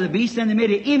mark of the beast, and they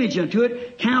made an image unto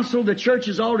it, counseled the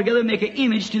churches all together, make an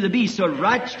image to the beast. So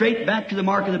right straight back to the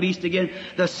mark of the beast again.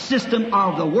 The system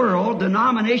of the world,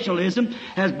 denominationalism,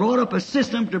 has brought up a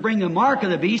system to bring the mark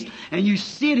of the beast, and you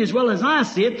see it as well as I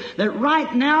see it, that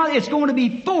right now it's going to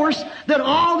be forced that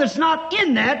all that's not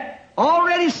in that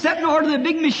already set in order, the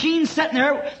big machine sitting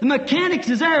there, the mechanics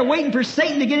is there waiting for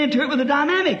Satan to get into it with the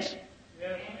dynamics.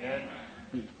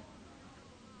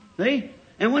 See?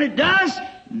 And when it does,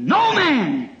 no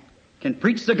man can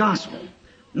preach the gospel.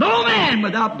 No man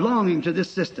without belonging to this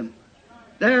system.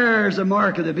 There's a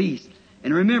mark of the beast.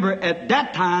 And remember, at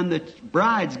that time, the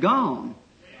bride's gone.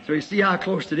 So you see how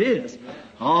close it is.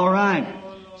 All right.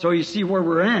 So you see where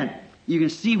we're at. You can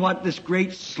see what this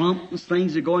great slump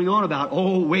things are going on about.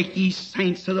 Oh, wake ye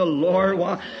saints to the Lord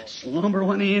while slumber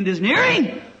when the end is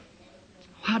nearing.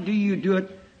 How do you do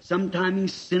it? Sometimes you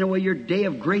sin away your day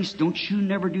of grace. Don't you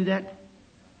never do that?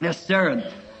 Yes,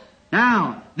 sir.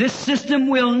 Now, this system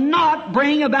will not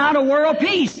bring about a world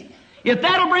peace. If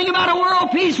that'll bring about a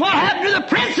world peace, what happened to the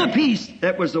Prince of Peace?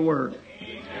 That was the Word.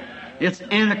 It's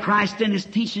Antichrist and his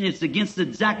teaching. It's against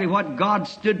exactly what God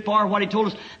stood for, what He told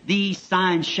us. These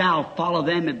signs shall follow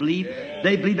them that believe.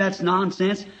 They believe that's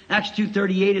nonsense. Acts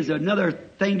 2:38 is another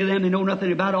thing to them. They know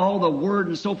nothing about all the Word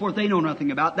and so forth. They know nothing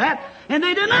about that. And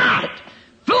they deny it.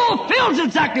 Fulfills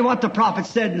exactly what the prophet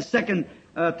said in 2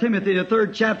 Timothy, the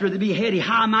 3rd chapter, to be heady,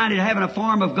 high-minded, having a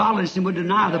form of godliness, and would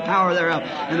deny the power thereof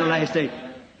in the last day.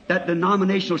 That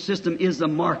denominational system is the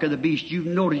mark of the beast. You've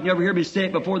noticed, you never heard me say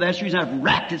it before. That's the reason I've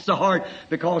wrapped it so hard,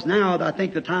 because now I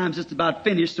think the time's just about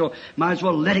finished, so might as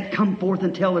well let it come forth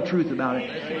and tell the truth about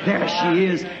it. There she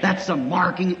is. That's the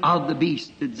marking of the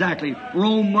beast. Exactly.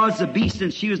 Rome was the beast,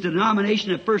 and she was the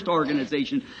denomination and first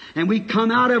organization. And we come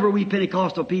out of her, we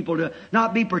Pentecostal people, to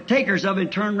not be partakers of it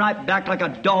and turn right back like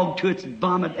a dog to its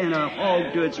vomit and a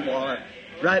hog to its water.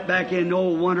 Right back in. No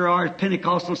wonder our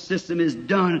Pentecostal system is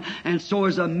done, and so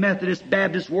is the Methodist,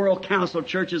 Baptist, World Council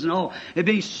churches and all. They're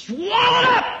being swallowed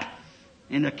up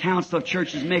in the Council of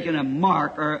Churches, making a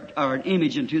mark or an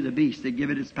image unto the beast. They give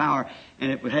it its power,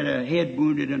 and it had a head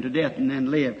wounded unto death and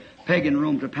then lived. Pagan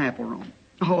Rome to Papal Rome.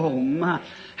 Oh my,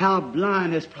 how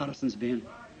blind has Protestants been.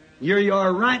 Here you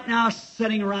are right now,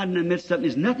 sitting right in the midst of it.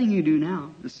 There's nothing you do now.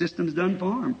 The system's done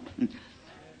for them.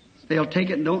 They'll take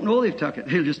it and don't know they've took it.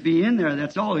 They'll just be in there.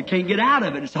 That's all. They can't get out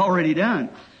of it. It's already done.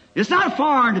 It's not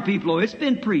foreign to people. It's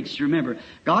been preached. Remember,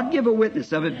 God gave a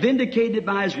witness of it, vindicated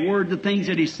by His Word the things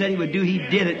that He said He would do. He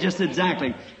did it just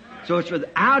exactly. So it's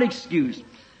without excuse.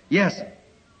 Yes,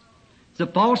 it's a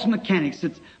false mechanics.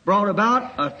 It's brought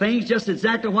about things just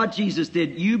exactly what Jesus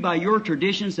did. You, by your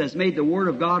traditions, has made the Word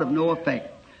of God of no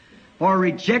effect. For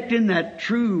rejecting that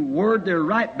true Word, they're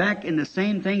right back in the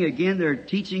same thing again. Their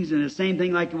teachings in the same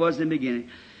thing like it was in the beginning.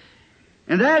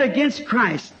 And that against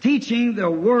Christ, teaching the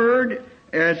Word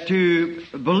to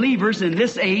believers in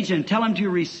this age and tell them to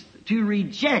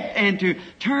reject and to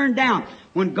turn down.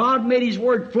 When God made His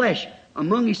Word flesh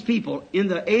among His people in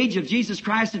the age of Jesus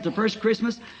Christ at the first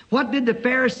Christmas, what did the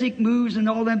Pharisaic moves and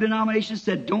all them denominations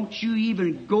said? Don't you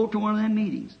even go to one of them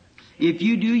meetings. If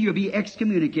you do, you'll be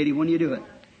excommunicated when you do it.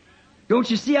 Don't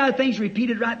you see how things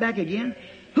repeated right back again?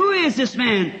 Who is this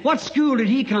man? What school did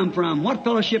he come from? What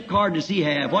fellowship card does he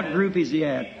have? What group is he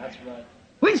at? That's right.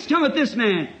 Whence cometh this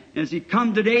man? As he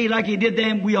come today like he did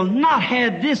then, we'll not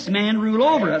have this man rule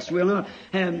over us. We'll not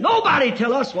have nobody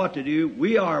tell us what to do.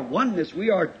 We are oneness. We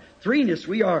are threeness.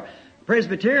 We are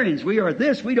Presbyterians. We are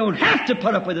this. We don't have to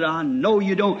put up with it. I know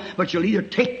you don't, but you'll either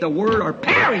take the Word or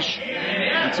perish.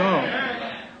 That's all.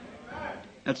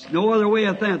 That's no other way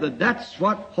of thinking. That's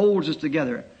what holds us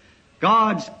together.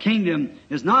 God's kingdom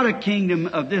is not a kingdom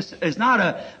of this, is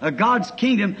not God's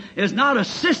kingdom is not a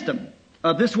system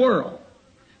of this world.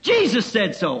 Jesus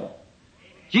said so.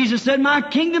 Jesus said, my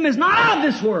kingdom is not of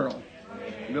this world.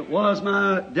 If it was,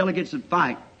 my delegates would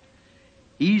fight.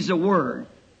 He's the Word.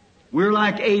 We're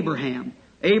like Abraham.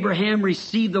 Abraham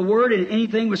received the Word, and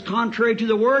anything was contrary to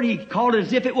the Word, he called it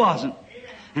as if it wasn't.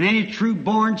 And any true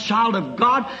born child of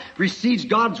God receives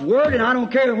God's Word, and I don't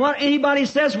care what anybody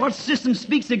says, what system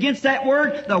speaks against that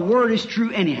Word, the Word is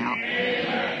true anyhow.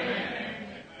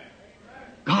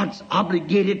 God's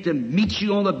obligated to meet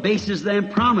you on the basis of them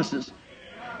promises.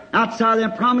 Outside of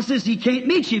them promises, He can't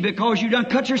meet you because you done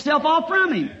cut yourself off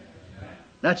from Him.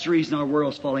 That's the reason our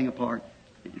world's falling apart.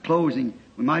 In closing,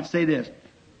 we might say this.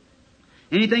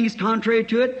 Anything is contrary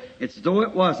to it, it's as though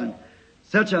it wasn't.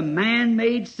 Such a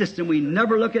man-made system, we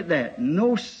never look at that.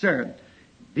 No, sir.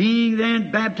 Being then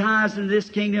baptized into this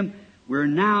kingdom, we're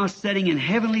now sitting in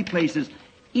heavenly places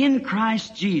in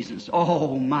Christ Jesus.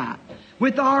 Oh, my.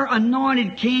 With our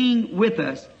anointed King with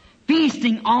us.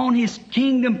 feasting on His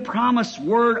kingdom promised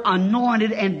word,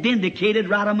 anointed and vindicated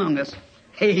right among us.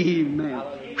 Amen.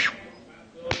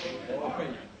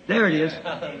 There it is.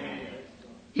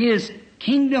 His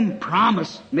kingdom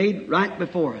promise made right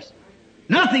before us.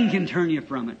 Nothing can turn you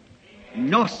from it.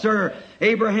 No, sir.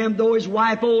 Abraham, though his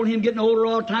wife old, him getting older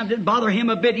all the time, didn't bother him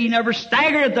a bit. He never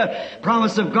staggered at the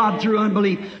promise of God through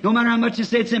unbelief. No matter how much you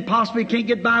say it's impossible, he can't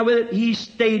get by with it, he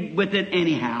stayed with it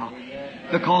anyhow.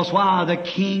 Because why? The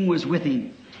King was with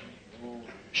him.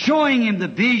 Showing him the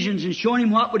visions and showing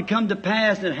him what would come to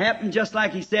pass. And it happened just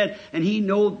like he said, and he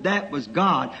knew that was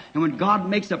God. And when God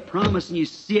makes a promise and you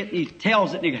see it and He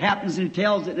tells it and it happens and He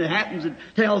tells it and it happens and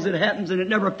tells it happens and it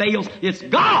never fails, it's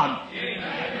God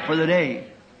for the day.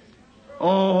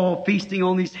 Oh, feasting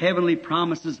on these heavenly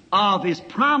promises of His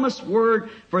promised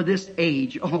word for this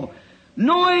age. Oh,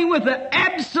 knowing with the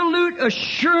absolute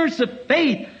assurance of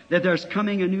faith that there's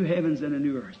coming a new heavens and a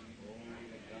new earth.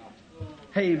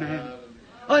 Amen.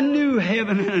 A new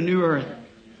heaven and a new earth.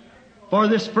 For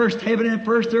this first heaven and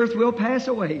first earth will pass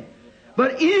away.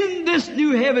 But in this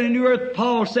new heaven and new earth,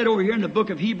 Paul said over here in the book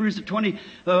of Hebrews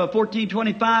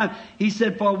 14:25, he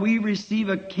said, for we receive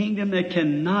a kingdom that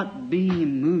cannot be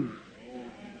moved.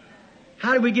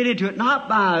 How do we get into it? Not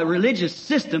by a religious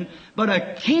system, but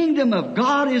a kingdom of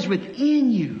God is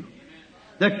within you.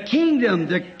 The kingdom,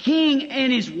 the King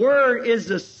and His Word is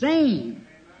the same.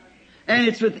 And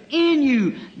it's within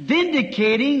you,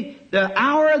 vindicating the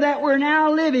hour that we're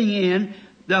now living in,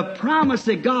 the promise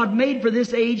that God made for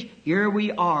this age. Here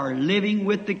we are, living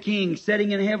with the King,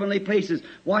 sitting in heavenly places,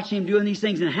 watching Him doing these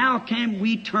things. And how can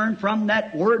we turn from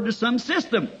that Word to some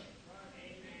system?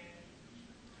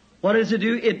 What does it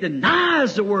do? It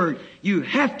denies the Word. You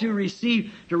have to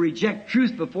reject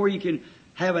truth before you can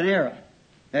have an error.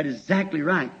 That is exactly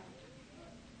right.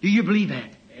 Do you believe that?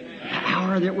 Amen. The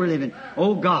hour that we're living.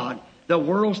 Oh God, the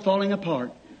world's falling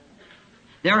apart.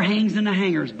 There hangs in the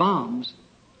hangars bombs.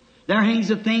 There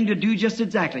hangs a thing to do just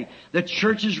exactly. The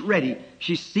church is ready.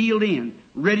 She's sealed in,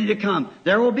 ready to come.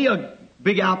 There will be a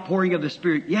big outpouring of the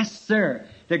Spirit. Yes, sir.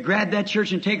 To grab that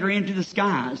church and take her into the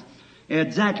skies.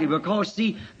 Exactly. Because,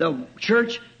 see, the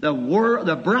church, the world,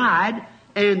 the bride,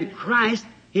 and Christ,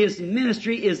 His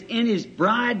ministry is in His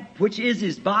bride, which is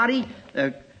His body,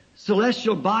 the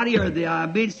celestial body, or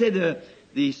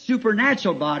the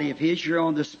supernatural body of His. You're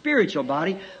on the spiritual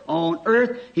body. On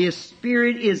earth, His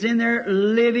Spirit is in there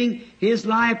living His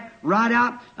life right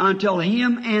out until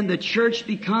Him and the church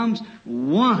becomes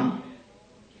one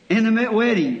in the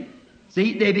wedding.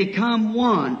 See, they become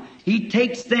one. He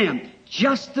takes them,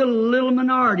 just a little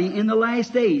minority in the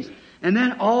last days. And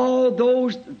then all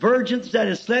those virgins that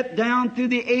have slept down through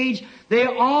the age, they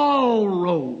all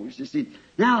rose. You see,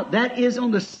 now that is on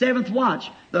the seventh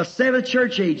watch, the seventh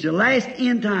church age, the last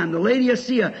end time, the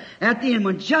Laodicea, at the end,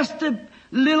 when just a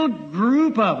little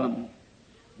group of them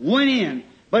went in.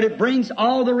 But it brings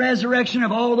all the resurrection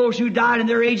of all those who died in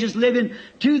their ages living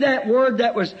to that word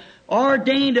that was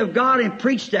ordained of God and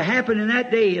preached to happen in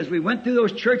that day. As we went through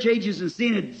those church ages and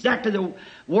seeing exactly the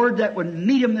word that would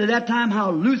meet them at that time,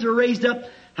 how Luther raised up,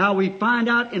 how we find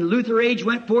out in Luther age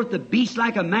went forth the beast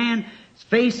like a man,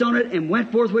 face on it, and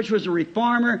went forth, which was a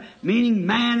reformer, meaning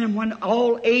man, and when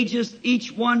all ages,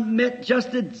 each one met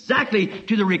just exactly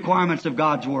to the requirements of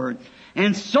God's word.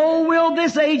 And so will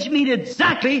this age meet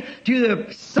exactly to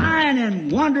the sign and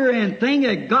wonder and thing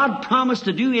that God promised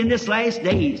to do in this last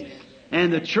days.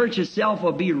 And the church itself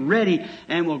will be ready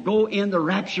and will go in the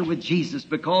rapture with Jesus,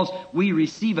 because we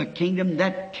receive a kingdom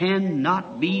that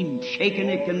cannot be shaken.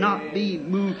 It cannot be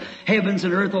moved. Heavens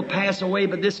and earth will pass away,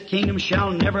 but this kingdom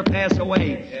shall never pass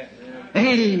away.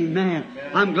 Amen.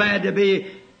 I'm glad to be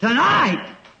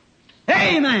tonight.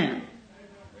 Amen.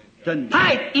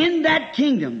 Tonight in that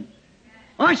kingdom.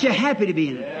 Aren't you happy to be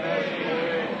in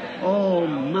it? Oh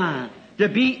my. To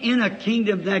be in a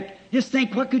kingdom that, just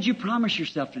think, what could you promise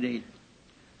yourself today?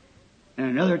 In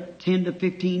another 10 to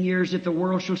 15 years, if the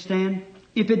world shall stand,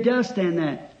 if it does stand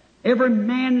that, every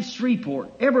man in Shreveport,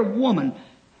 every woman,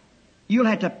 you'll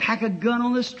have to pack a gun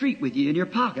on the street with you in your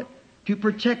pocket to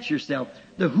protect yourself.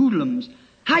 The hoodlums.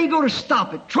 How you going to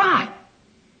stop it? Try it.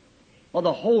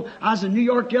 Well, I was in New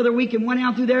York the other week and went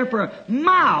out through there for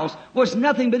miles. Was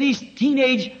nothing but these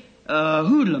teenage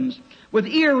hoodlums with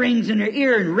earrings in their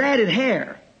ear and ratted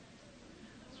hair.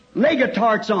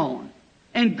 Legotards on.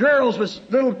 And girls with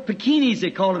little bikinis,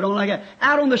 they call it, on like that,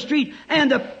 out on the street.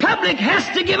 And the public has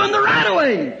to give them the right of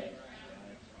way.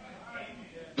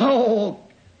 Oh,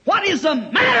 what is the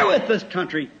matter with this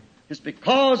country? It's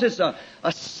because it's a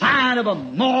sign of a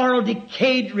moral,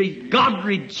 decayed,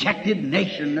 God-rejected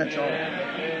nation, that's all.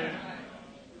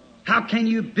 How can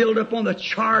you build up on the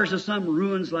charge of some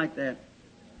ruins like that?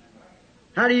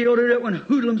 How do you go to do it when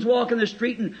hoodlums walk in the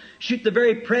street and shoot the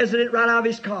very president right out of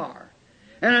his car?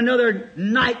 And another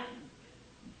night,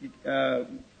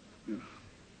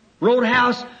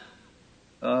 roadhouse,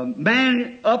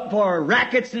 man up for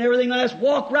rackets and everything else,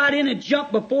 walked right in and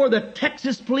jumped before the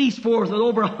Texas police force with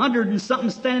over 100 and something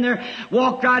standing there,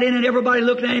 walked right in and everybody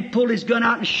looking at him, pulled his gun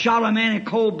out and shot a man in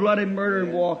cold-blooded murder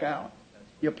and walk out.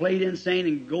 You played insane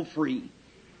and go free.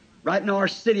 Right in our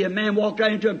city, a man walked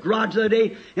right into a garage the other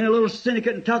day in a little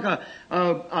syndicate and took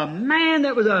a man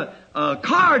that was a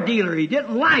car dealer. He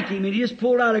didn't like him, and he just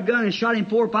pulled out a gun and shot him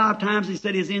 4 or 5 times. He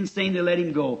said he's insane, to let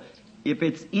him go. If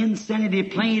it's insanity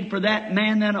played for that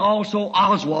man, then also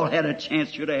Oswald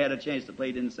should have had a chance to play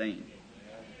it insane.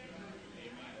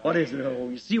 What is it? Oh,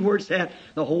 you see where it's at?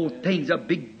 The whole thing's a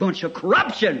big bunch of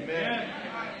corruption.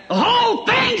 The whole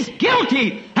thing's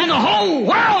guilty, and the whole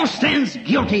world stands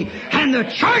guilty, and the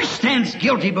church stands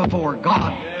guilty before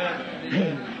God.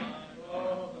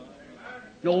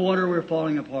 No wonder we're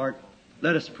falling apart.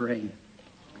 Let us pray.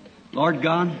 Lord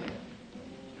God,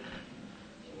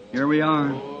 here we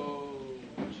are.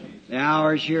 The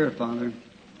hour is here, Father.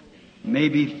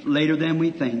 Maybe later than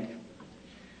we think.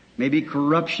 Maybe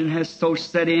corruption has so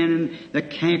set in, and the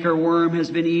cankerworm has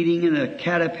been eating, and the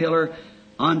caterpillar,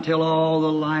 until all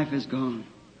the life is gone.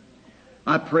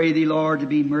 I pray Thee, Lord, to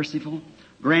be merciful.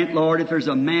 Grant, Lord, if there's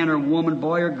a man or woman,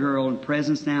 boy or girl in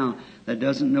presence now that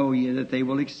doesn't know You, that they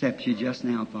will accept You just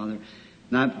now, Father.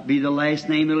 Not be the last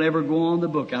name that'll ever go on the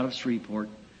book out of Shreveport.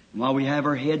 And while we have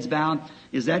our heads bowed,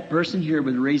 is that person here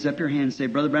would raise up your hand and say,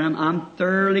 Brother Branham, I'm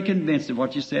thoroughly convinced of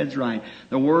what you said is right.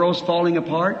 The world's falling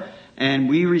apart, and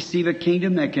we receive a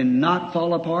kingdom that cannot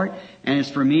fall apart. And as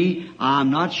for me,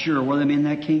 I'm not sure whether I'm in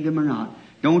that kingdom or not.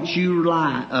 Don't you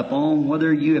rely upon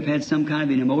whether you have had some kind of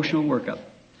an emotional workup.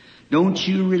 Don't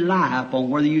you rely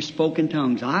upon whether you spoke in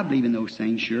tongues. I believe in those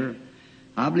things, sure.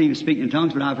 I believe in speaking in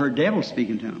tongues, but I've heard devils speak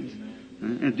in tongues.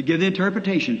 And to give the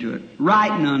interpretation to it.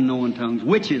 Right in unknown tongues.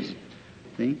 Witches.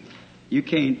 See? You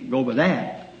can't go with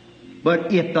that.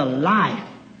 But if the life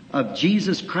of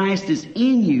Jesus Christ is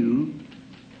in you,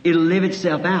 it'll live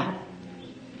itself out.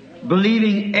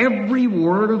 Believing every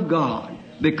word of God.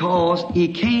 Because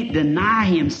He can't deny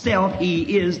Himself.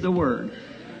 He is the Word.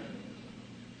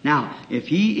 Now, if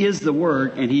He is the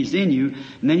Word and He's in you,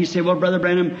 and then you say, well, Brother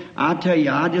Branham, I tell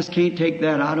you, I just can't take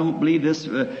that. I don't believe this.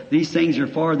 These things are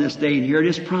for this day, and here it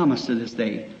is promised to this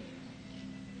day.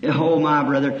 Oh, my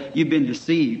brother, you've been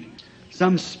deceived.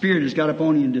 Some spirit has got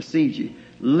upon you and deceived you.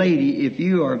 Lady, if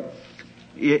you are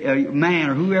a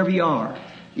man or whoever you are,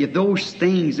 if those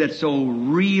things that's so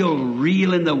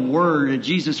real in the Word that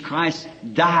Jesus Christ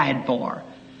died for,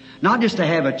 not just to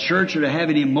have a church or to have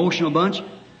an emotional bunch,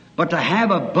 but to have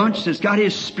a bunch that's got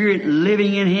His Spirit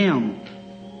living in Him.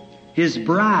 His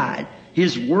bride.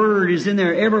 His Word is in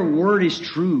there. Every word is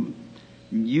true.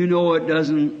 You know it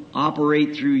doesn't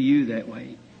operate through you that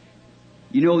way.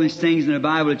 You know these things in the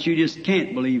Bible that you just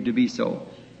can't believe to be so.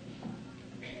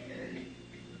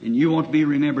 And you want to be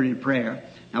remembered in prayer.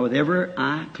 Now, with every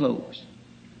eye closed,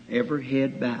 every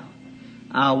head bowed,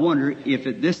 I wonder if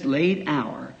at this late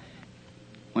hour,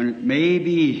 when it may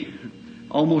be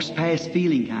almost past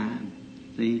feeling time,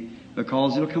 see,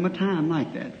 because there'll come a time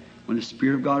like that when the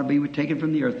Spirit of God will be taken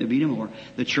from the earth, there'll be no more.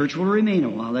 The church will remain a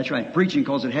while. That's right, preaching,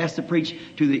 because it has to preach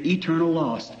to the eternal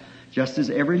lost, just as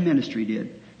every ministry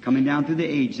did, coming down through the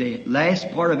age. The last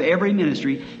part of every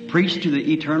ministry preached to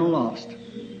the eternal lost.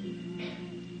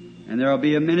 And there will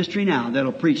be a ministry now that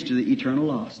will preach to the eternal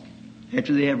lost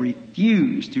after they have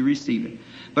refused to receive it.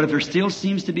 But if there still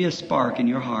seems to be a spark in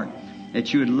your heart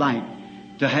that you would like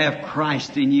to have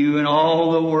Christ in you and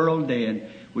all the world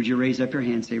dead, would you raise up your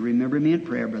hand and say, remember me in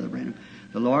prayer, Brother Branham.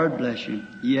 The Lord bless you.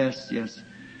 Yes, yes.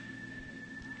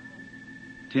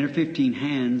 10 or 15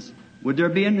 hands. Would there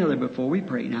be another before we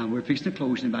pray? Now, we're fixing to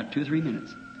close in about 2 or 3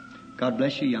 minutes. God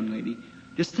bless you, young lady.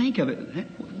 Just think of it.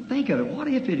 Think of it. What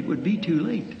if it would be too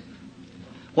late?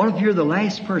 What if you're the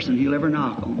last person He'll ever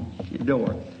knock on your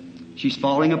door? She's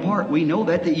falling apart. We know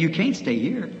that you can't stay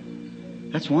here.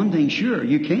 That's one thing sure.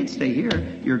 You can't stay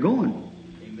here. You're going.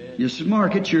 Amen. Just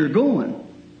mark it, you're going.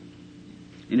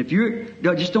 And if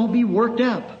just don't be worked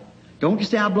up. Don't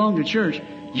just say, I belong to church.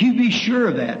 You be sure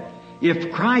of that.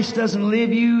 If Christ doesn't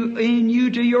live in you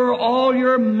to all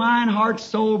your mind, heart,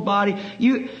 soul, body,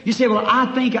 you say, well,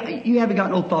 I think you haven't got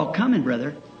no thought coming,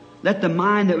 brother. Let the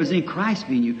mind that was in Christ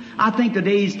be in you. I think the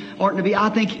days oughtn't to be.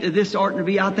 I think this oughtn't to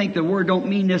be. I think the Word don't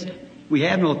mean this. We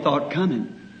have no thought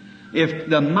coming. If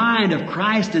the mind of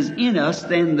Christ is in us,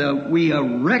 then we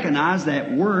recognize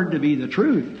that Word to be the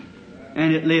truth.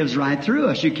 And it lives right through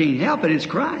us. You can't help it. It's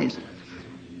Christ.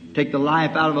 Take the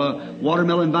life out of a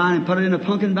watermelon vine and put it in a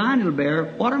pumpkin vine, it'll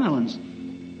bear watermelons.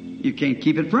 You can't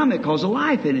keep it from it because the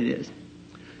life in it is.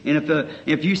 And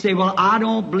if you say, well, I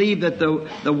don't believe that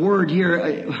the word here,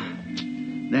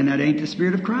 then that ain't the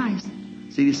Spirit of Christ.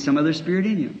 See, there's some other spirit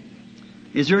in you.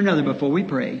 Is there another before we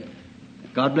pray?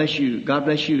 God bless you. God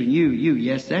bless you. And you.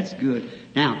 Yes, that's good.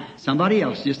 Now, somebody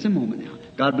else, just a moment now.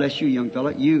 God bless you, young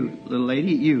fella. You, little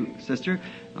lady. You, sister.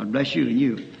 God bless you and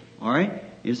you. All right?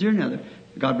 Is there another?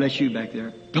 God bless you back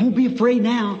there. Don't be afraid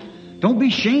now. Don't be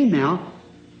ashamed now.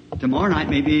 Tomorrow night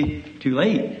may be too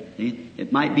late.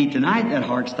 It might be tonight that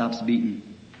heart stops beating.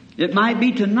 It might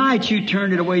be tonight you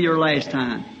turned it away your last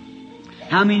time.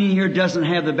 How many here doesn't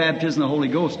have the baptism of the Holy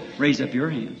Ghost? Raise up your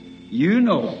hands. You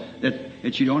know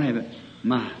that you don't have it.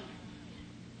 My.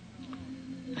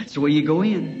 That's the way you go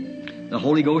in. The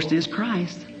Holy Ghost is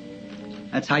Christ.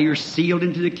 That's how you're sealed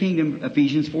into the kingdom.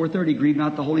 Ephesians 4:30. Grieve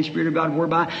not the Holy Spirit of God,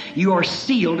 whereby you are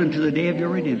sealed unto the day of your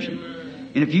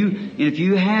redemption. And if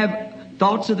you have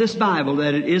thoughts of this Bible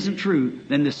that it isn't true,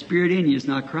 then the Spirit in you is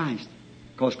not Christ.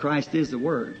 Because Christ is the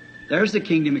Word. There's the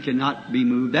kingdom that cannot be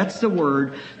moved. That's the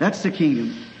Word. That's the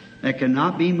kingdom that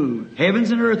cannot be moved.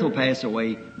 Heavens and earth will pass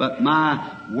away, but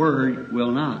my Word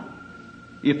will not.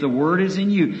 If the Word is in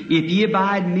you, if ye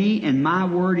abide in me and my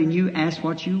Word in you, ask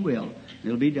what you will.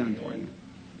 It'll be done for you.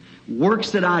 Works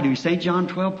that I do, St. John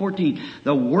 12:14,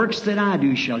 the works that I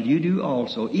do shall you do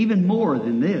also, even more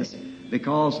than this,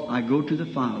 because I go to the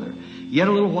Father. Yet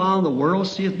a little while, and the world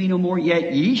seeth me no more,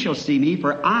 yet ye shall see me,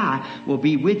 for I will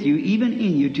be with you, even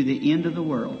in you, to the end of the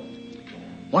world.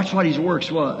 Watch what His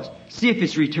works was. See if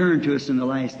it's returned to us in the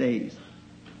last days.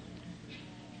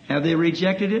 Have they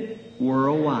rejected it?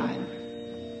 Worldwide.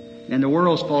 And the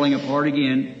world's falling apart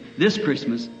again this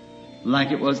Christmas,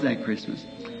 like it was that Christmas.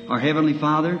 Our Heavenly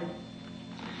Father,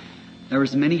 there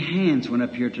was many hands went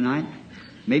up here tonight,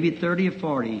 maybe 30 or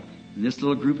 40, in this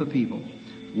little group of people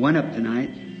went up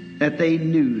tonight, that they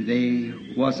knew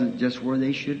they wasn't just where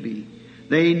they should be.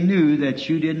 They knew that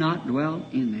you did not dwell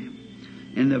in them.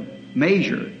 In the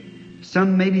measure,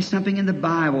 maybe something in the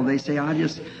Bible, they say,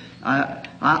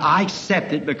 I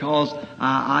accept it because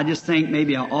I just think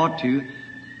maybe I ought to.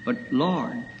 But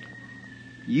Lord,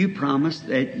 you promised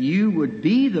that you would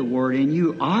be the Word, and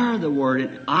you are the Word,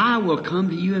 and I will come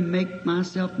to you and make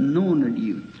myself known unto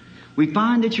you. We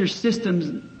find that your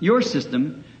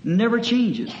system never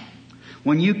changes.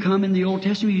 When you come in the Old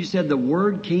Testament, you said the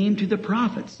Word came to the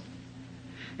prophets.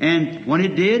 And when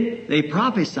it did, they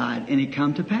prophesied, and it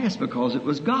come to pass because it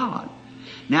was God.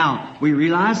 Now, we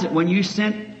realize that when you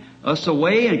sent us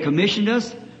away and commissioned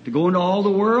us to go into all the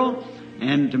world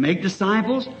and to make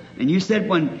disciples, and you said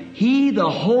when He, the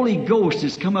Holy Ghost,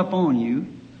 has come upon you,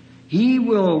 He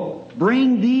will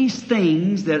bring these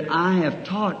things that I have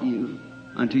taught you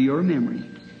unto your memory.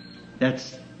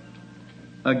 That's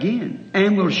again.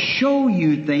 And will show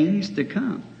you things to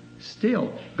come.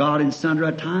 Still, God in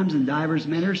sundry times and divers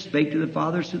manners spake to the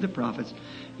fathers, to the prophets,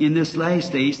 in this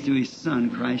last days through His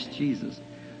Son, Christ Jesus.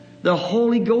 The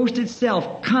Holy Ghost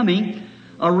itself coming,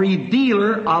 a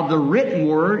revealer of the written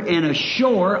Word and a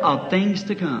shower of things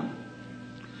to come.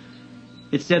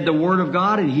 It said the Word of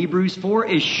God in Hebrews 4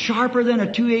 is sharper than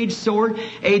a two-edged sword,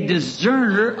 a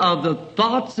discerner of the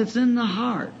thoughts that's in the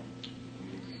heart.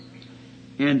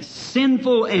 And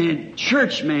sinful and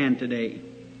church man today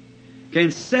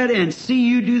can sit and see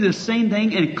you do the same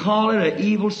thing and call it an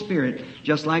evil spirit,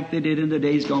 just like they did in the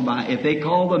days gone by. If they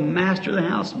call the master of the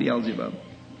house Beelzebub.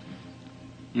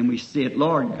 And we see it,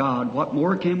 Lord God, what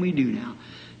more can we do now?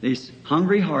 These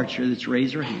hungry hearts here that's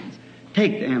raised their hands.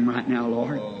 Take them right now,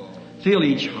 Lord. Fill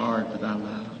each heart with thy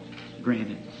love.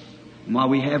 Grant it. And while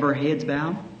we have our heads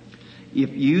bowed, if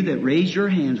you that raised your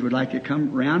hands would like to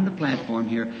come round the platform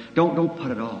here, don't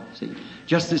put it off. See,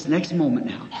 just this next moment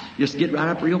now, just get right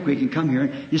up real quick and come here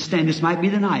and just stand. This might be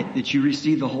the night that you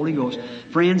receive the Holy Ghost.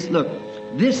 Friends,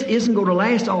 look, this isn't going to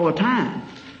last all the time.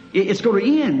 It's going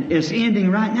to end. It's ending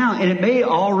right now, and it may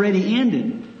already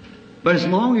ended. But as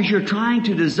long as you're trying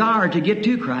to desire to get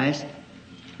to Christ,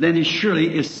 then there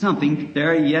surely is something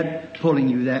there yet pulling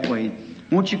you that way.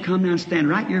 Won't you come now and stand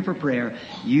right here for prayer?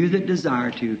 You that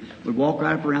desire to would walk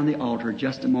right up around the altar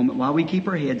just a moment while we keep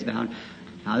our heads bowed.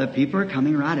 Now the people are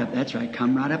coming right up. That's right.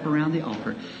 Come right up around the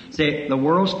altar. Say, the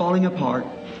world's falling apart.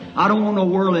 I don't want no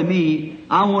world in me.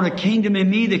 I want a kingdom in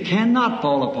me that cannot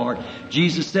fall apart.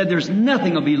 Jesus said there's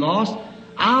nothing will be lost.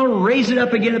 I'll raise it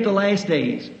up again at the last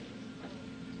days.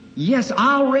 Yes,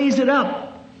 I'll raise it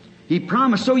up. He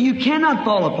promised. So you cannot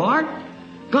fall apart.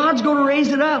 God's going to raise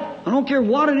it up. I don't care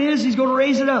what it is, He's going to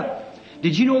raise it up.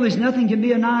 Did you know there's nothing can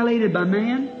be annihilated by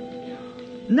man?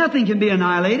 Nothing can be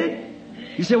annihilated.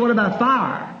 You say, what about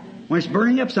fire? When it's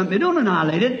burning up something, it don't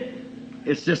annihilate it.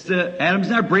 It's just the atoms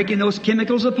there breaking those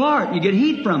chemicals apart. You get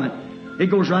heat from it. It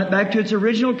goes right back to its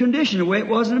original condition, the way it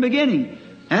was in the beginning.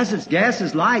 Acids,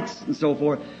 gases, lights, and so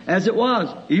forth, as it was.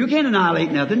 You can't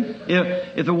annihilate nothing.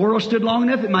 If the world stood long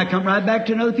enough, it might come right back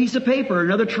to another piece of paper, or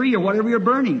another tree, or whatever you're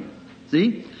burning.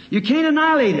 See? You can't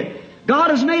annihilate it.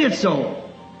 God has made it so.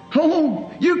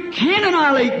 Oh, you can't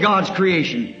annihilate God's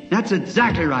creation. That's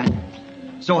exactly right.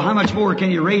 So how much more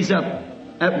can you raise up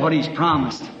at what He's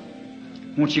promised?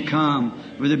 Won't you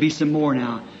come? Will there be some more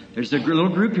now? There's a little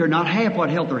group here, not half what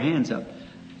held their hands up.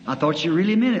 I thought you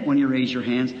really meant it when you raised your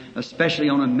hands, especially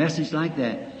on a message like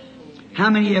that. How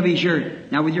many of you here,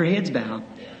 now with your heads bowed,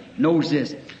 knows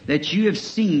this, that you have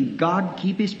seen God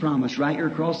keep His promise right here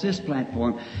across this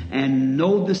platform and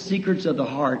know the secrets of the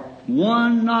heart?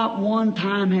 Not one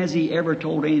time has He ever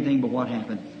told anything but what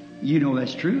happened. You know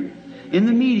that's true. In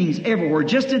the meetings, everywhere,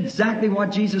 just exactly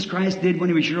what Jesus Christ did when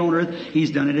He was here on earth, He's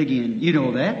done it again. You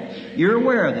know that. You're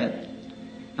aware of that.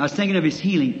 I was thinking of His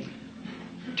healing.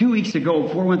 2 weeks ago,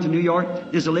 before I went to New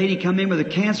York, there's a lady come in with a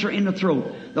cancer in the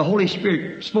throat. The Holy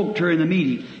Spirit spoke to her in the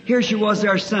meeting. Here she was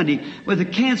there Sunday with a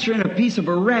cancer in a piece of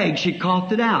a rag. She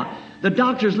coughed it out. The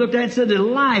doctors looked at it and said the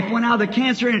life went out of the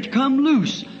cancer and it come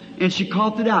loose. And she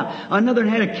coughed it out. Another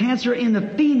had a cancer in the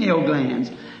female glands.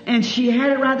 And she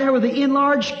had it right there with the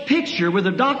enlarged picture with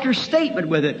a doctor's statement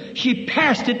with it. She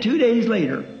passed it 2 days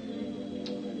later.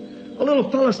 A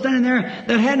little fellow standing there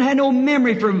that hadn't had no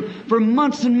memory for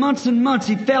months and months and months.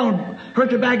 He fell and hurt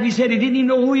the back of his head. He didn't even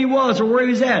know who he was or where he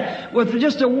was at. With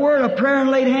just a word of prayer and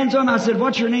laid hands on him, I said,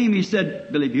 what's your name? He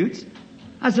said, Billy Butts.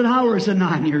 I said, how old? He said,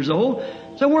 9 years old.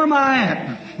 So where am I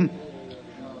at?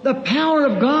 The power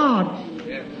of God.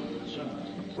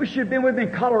 We should have been with me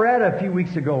in Colorado a few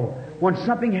weeks ago when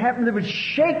something happened that would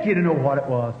shake you to know what it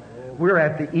was. We're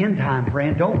at the end time,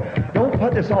 friend. Don't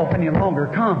put this off any longer.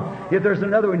 Come. If there's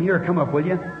another one here, come up, will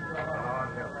you?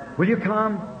 Will you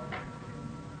come?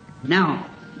 Now,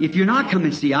 if you're not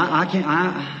coming, see, I can't.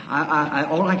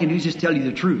 All I can do is just tell you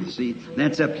the truth. See,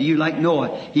 that's up to you. Like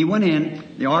Noah, he went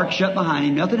in, the ark shut behind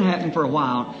him. Nothing happened for a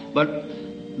while,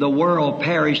 but the world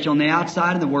perished on the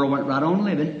outside, and the world went right on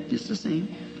living, just the same.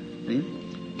 See?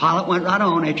 Pilate went right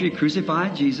on after he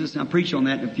crucified Jesus. I'll preach on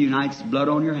that in a few nights. Blood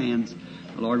on your hands,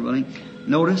 Lord willing.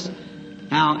 Notice,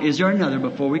 now, is there another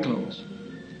before we close?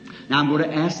 Now, I'm going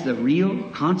to ask the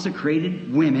real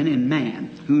consecrated women and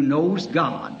man who knows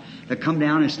God to come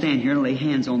down and stand here and lay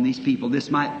hands on these people.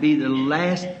 This might be the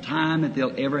last time that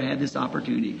they'll ever have this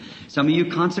opportunity. Some of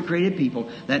you consecrated people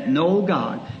that know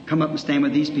God, come up and stand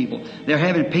with these people. They're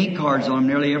having paint cards on them,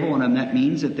 nearly every one of them. That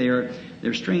means that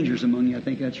they're strangers among you. I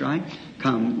think that's right.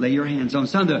 Come, lay your hands on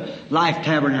some of the Life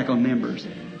Tabernacle members.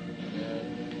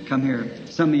 Come here.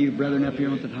 Some of you brethren up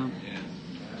here at the top.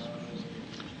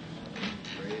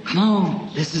 Come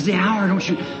on. This is the hour.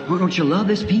 Don't you love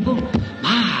this people?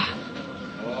 My.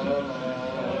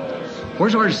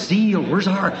 Where's our zeal? Where's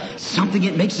our something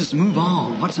that makes us move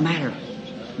on? What's the matter?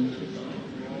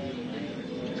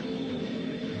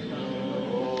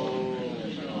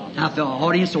 Now, if the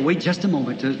audience will wait just a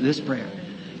moment to this prayer.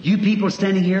 You people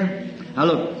standing here, now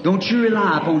look, don't you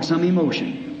rely upon some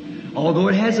emotion. Although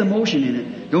it has emotion in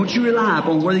it, don't you rely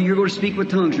upon whether you're going to speak with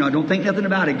tongues or not. Don't think nothing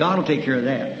about it. God will take care of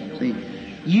that. See?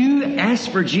 You ask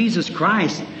for Jesus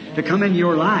Christ to come into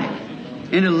your life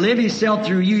and to live Himself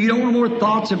through you. You don't want more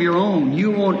thoughts of your own.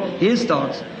 You want His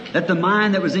thoughts. That the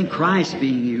mind that was in Christ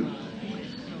being you.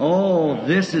 Oh,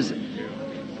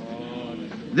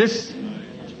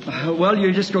 well,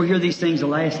 you're just going to hear these things the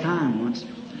last time once.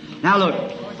 Now look,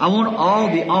 I want all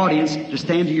the audience to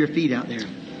stand to your feet out there.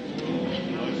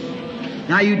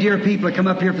 Now you dear people, come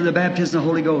up here for the baptism of the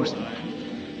Holy Ghost.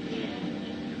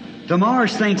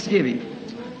 Tomorrow's Thanksgiving.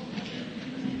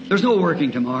 There's no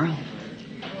working tomorrow.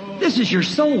 This is your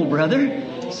soul,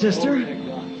 brother, sister.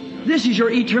 This is your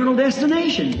eternal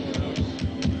destination.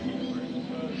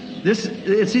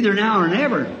 It's either now or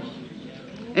never.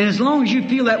 And as long as you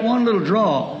feel that one little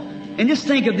draw, and just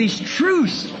think of these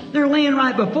truths, they're laying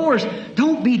right before us.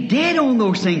 Don't be dead on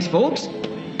those things, folks.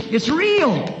 It's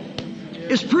real.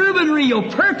 It's proven real,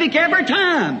 perfect every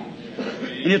time.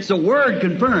 And it's a word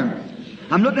confirmed.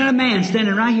 I'm looking at a man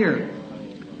standing right here.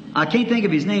 I can't think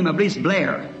of his name. I believe it's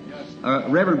Blair,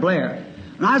 Reverend Blair.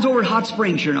 And I was over at Hot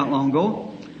Springs here not long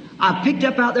ago. I picked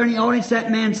up out there in the audience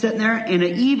that man sitting there, and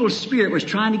an evil spirit was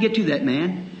trying to get to that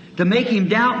man to make him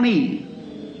doubt me.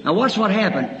 Now watch what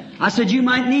happened. I said, you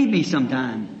might need me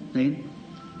sometime. See?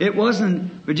 It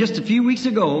wasn't but just a few weeks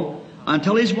ago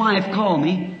until his wife called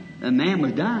me, the man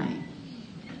was dying.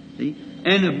 See?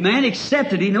 And the man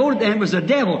accepted. He knew that it was the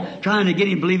devil trying to get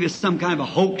him to believe it's some kind of a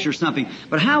hoax or something.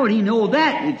 But how would he know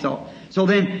that? He thought. So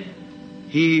then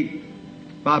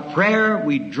by prayer,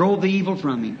 we drove the evil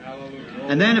from him.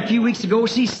 And then a few weeks ago,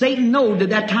 Satan knew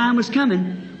that time was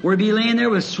coming, where he'd be laying there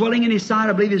with swelling in his side.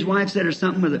 I believe his wife said, or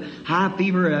something, with a high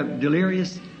fever,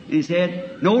 delirious in his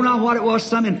head. No, not what it was,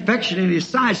 some infection in his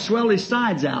side, swelled his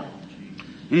sides out.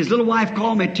 And his little wife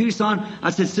called me at Tucson.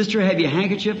 I said, Sister, have you a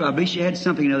handkerchief? I believe she had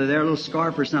something or other there, a little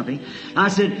scarf or something. I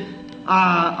said,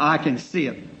 I can see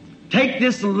it. Take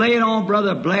this and lay it on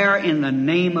Brother Blair in the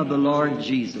name of the Lord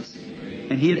Jesus.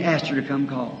 And he had asked her to come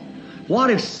call. What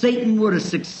if Satan would have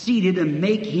succeeded and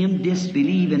make him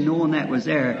disbelieve and knowing that was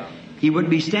there? He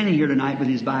wouldn't be standing here tonight with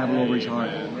his Bible over his heart.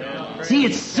 See,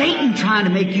 it's Satan trying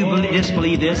to make you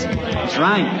disbelieve this. That's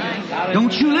right.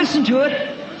 Don't you listen to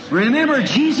it. Remember,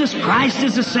 Jesus Christ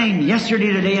is the same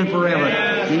yesterday, today, and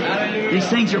forever. These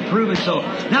things are proven so.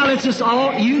 Now let's just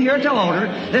you here at the altar,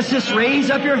 let's just raise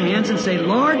up your hands and say,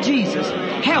 Lord Jesus,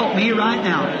 help me right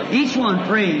now. Each one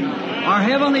praying. Our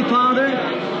Heavenly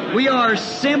Father, we are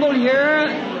assembled here.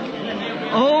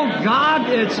 Oh God,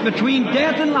 it's between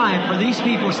death and life for these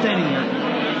people standing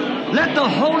here. Let the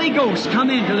Holy Ghost come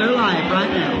into their life right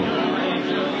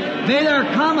now. May there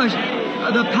come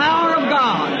the power of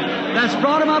God that's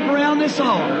brought them up around this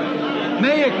altar.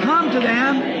 May it come to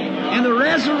them in the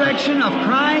resurrection of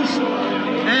Christ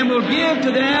and will give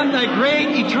to them the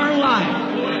great eternal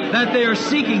life that they are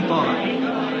seeking for.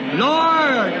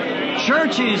 Lord,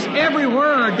 churches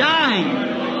everywhere are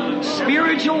dying.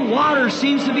 Spiritual water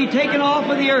seems to be taken off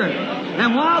of the earth.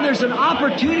 And while there's an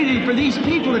opportunity for these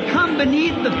people to come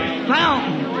beneath the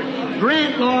fountain,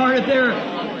 grant, Lord, if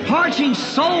they're parching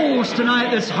souls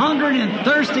tonight that's hungering and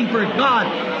thirsting for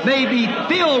God may be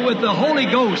filled with the Holy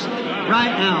Ghost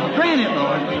right now. Grant it,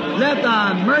 Lord. Let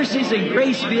Thy mercies and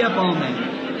grace be upon them.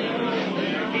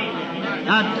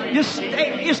 Now, just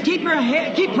keep your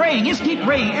head, keep praying. Just keep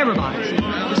praying, everybody.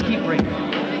 Just keep praying.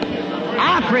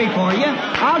 I pray for you.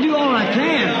 I'll do all I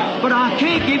can, but I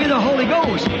can't give you the Holy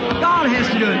Ghost. God has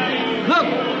to do it. Look,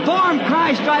 form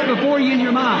Christ right before you in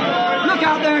your mind. Look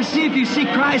out there and see if you see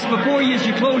Christ before you as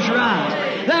you close your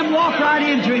eyes. Then walk right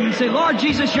into Him and say, Lord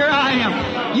Jesus, here I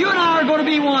am. You and I are going to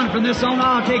be one from this on.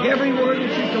 I'll take every word that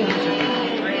you told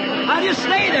us. I just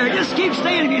stay there. Just keep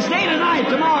staying. If you stay tonight,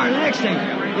 tomorrow, the next day,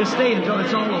 just stay until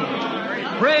it's all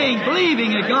over. Praying,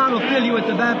 believing that God will fill you with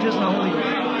the baptism of the Holy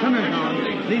Ghost. Come here, God.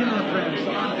 Lead Him in a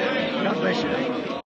prayer. God bless you.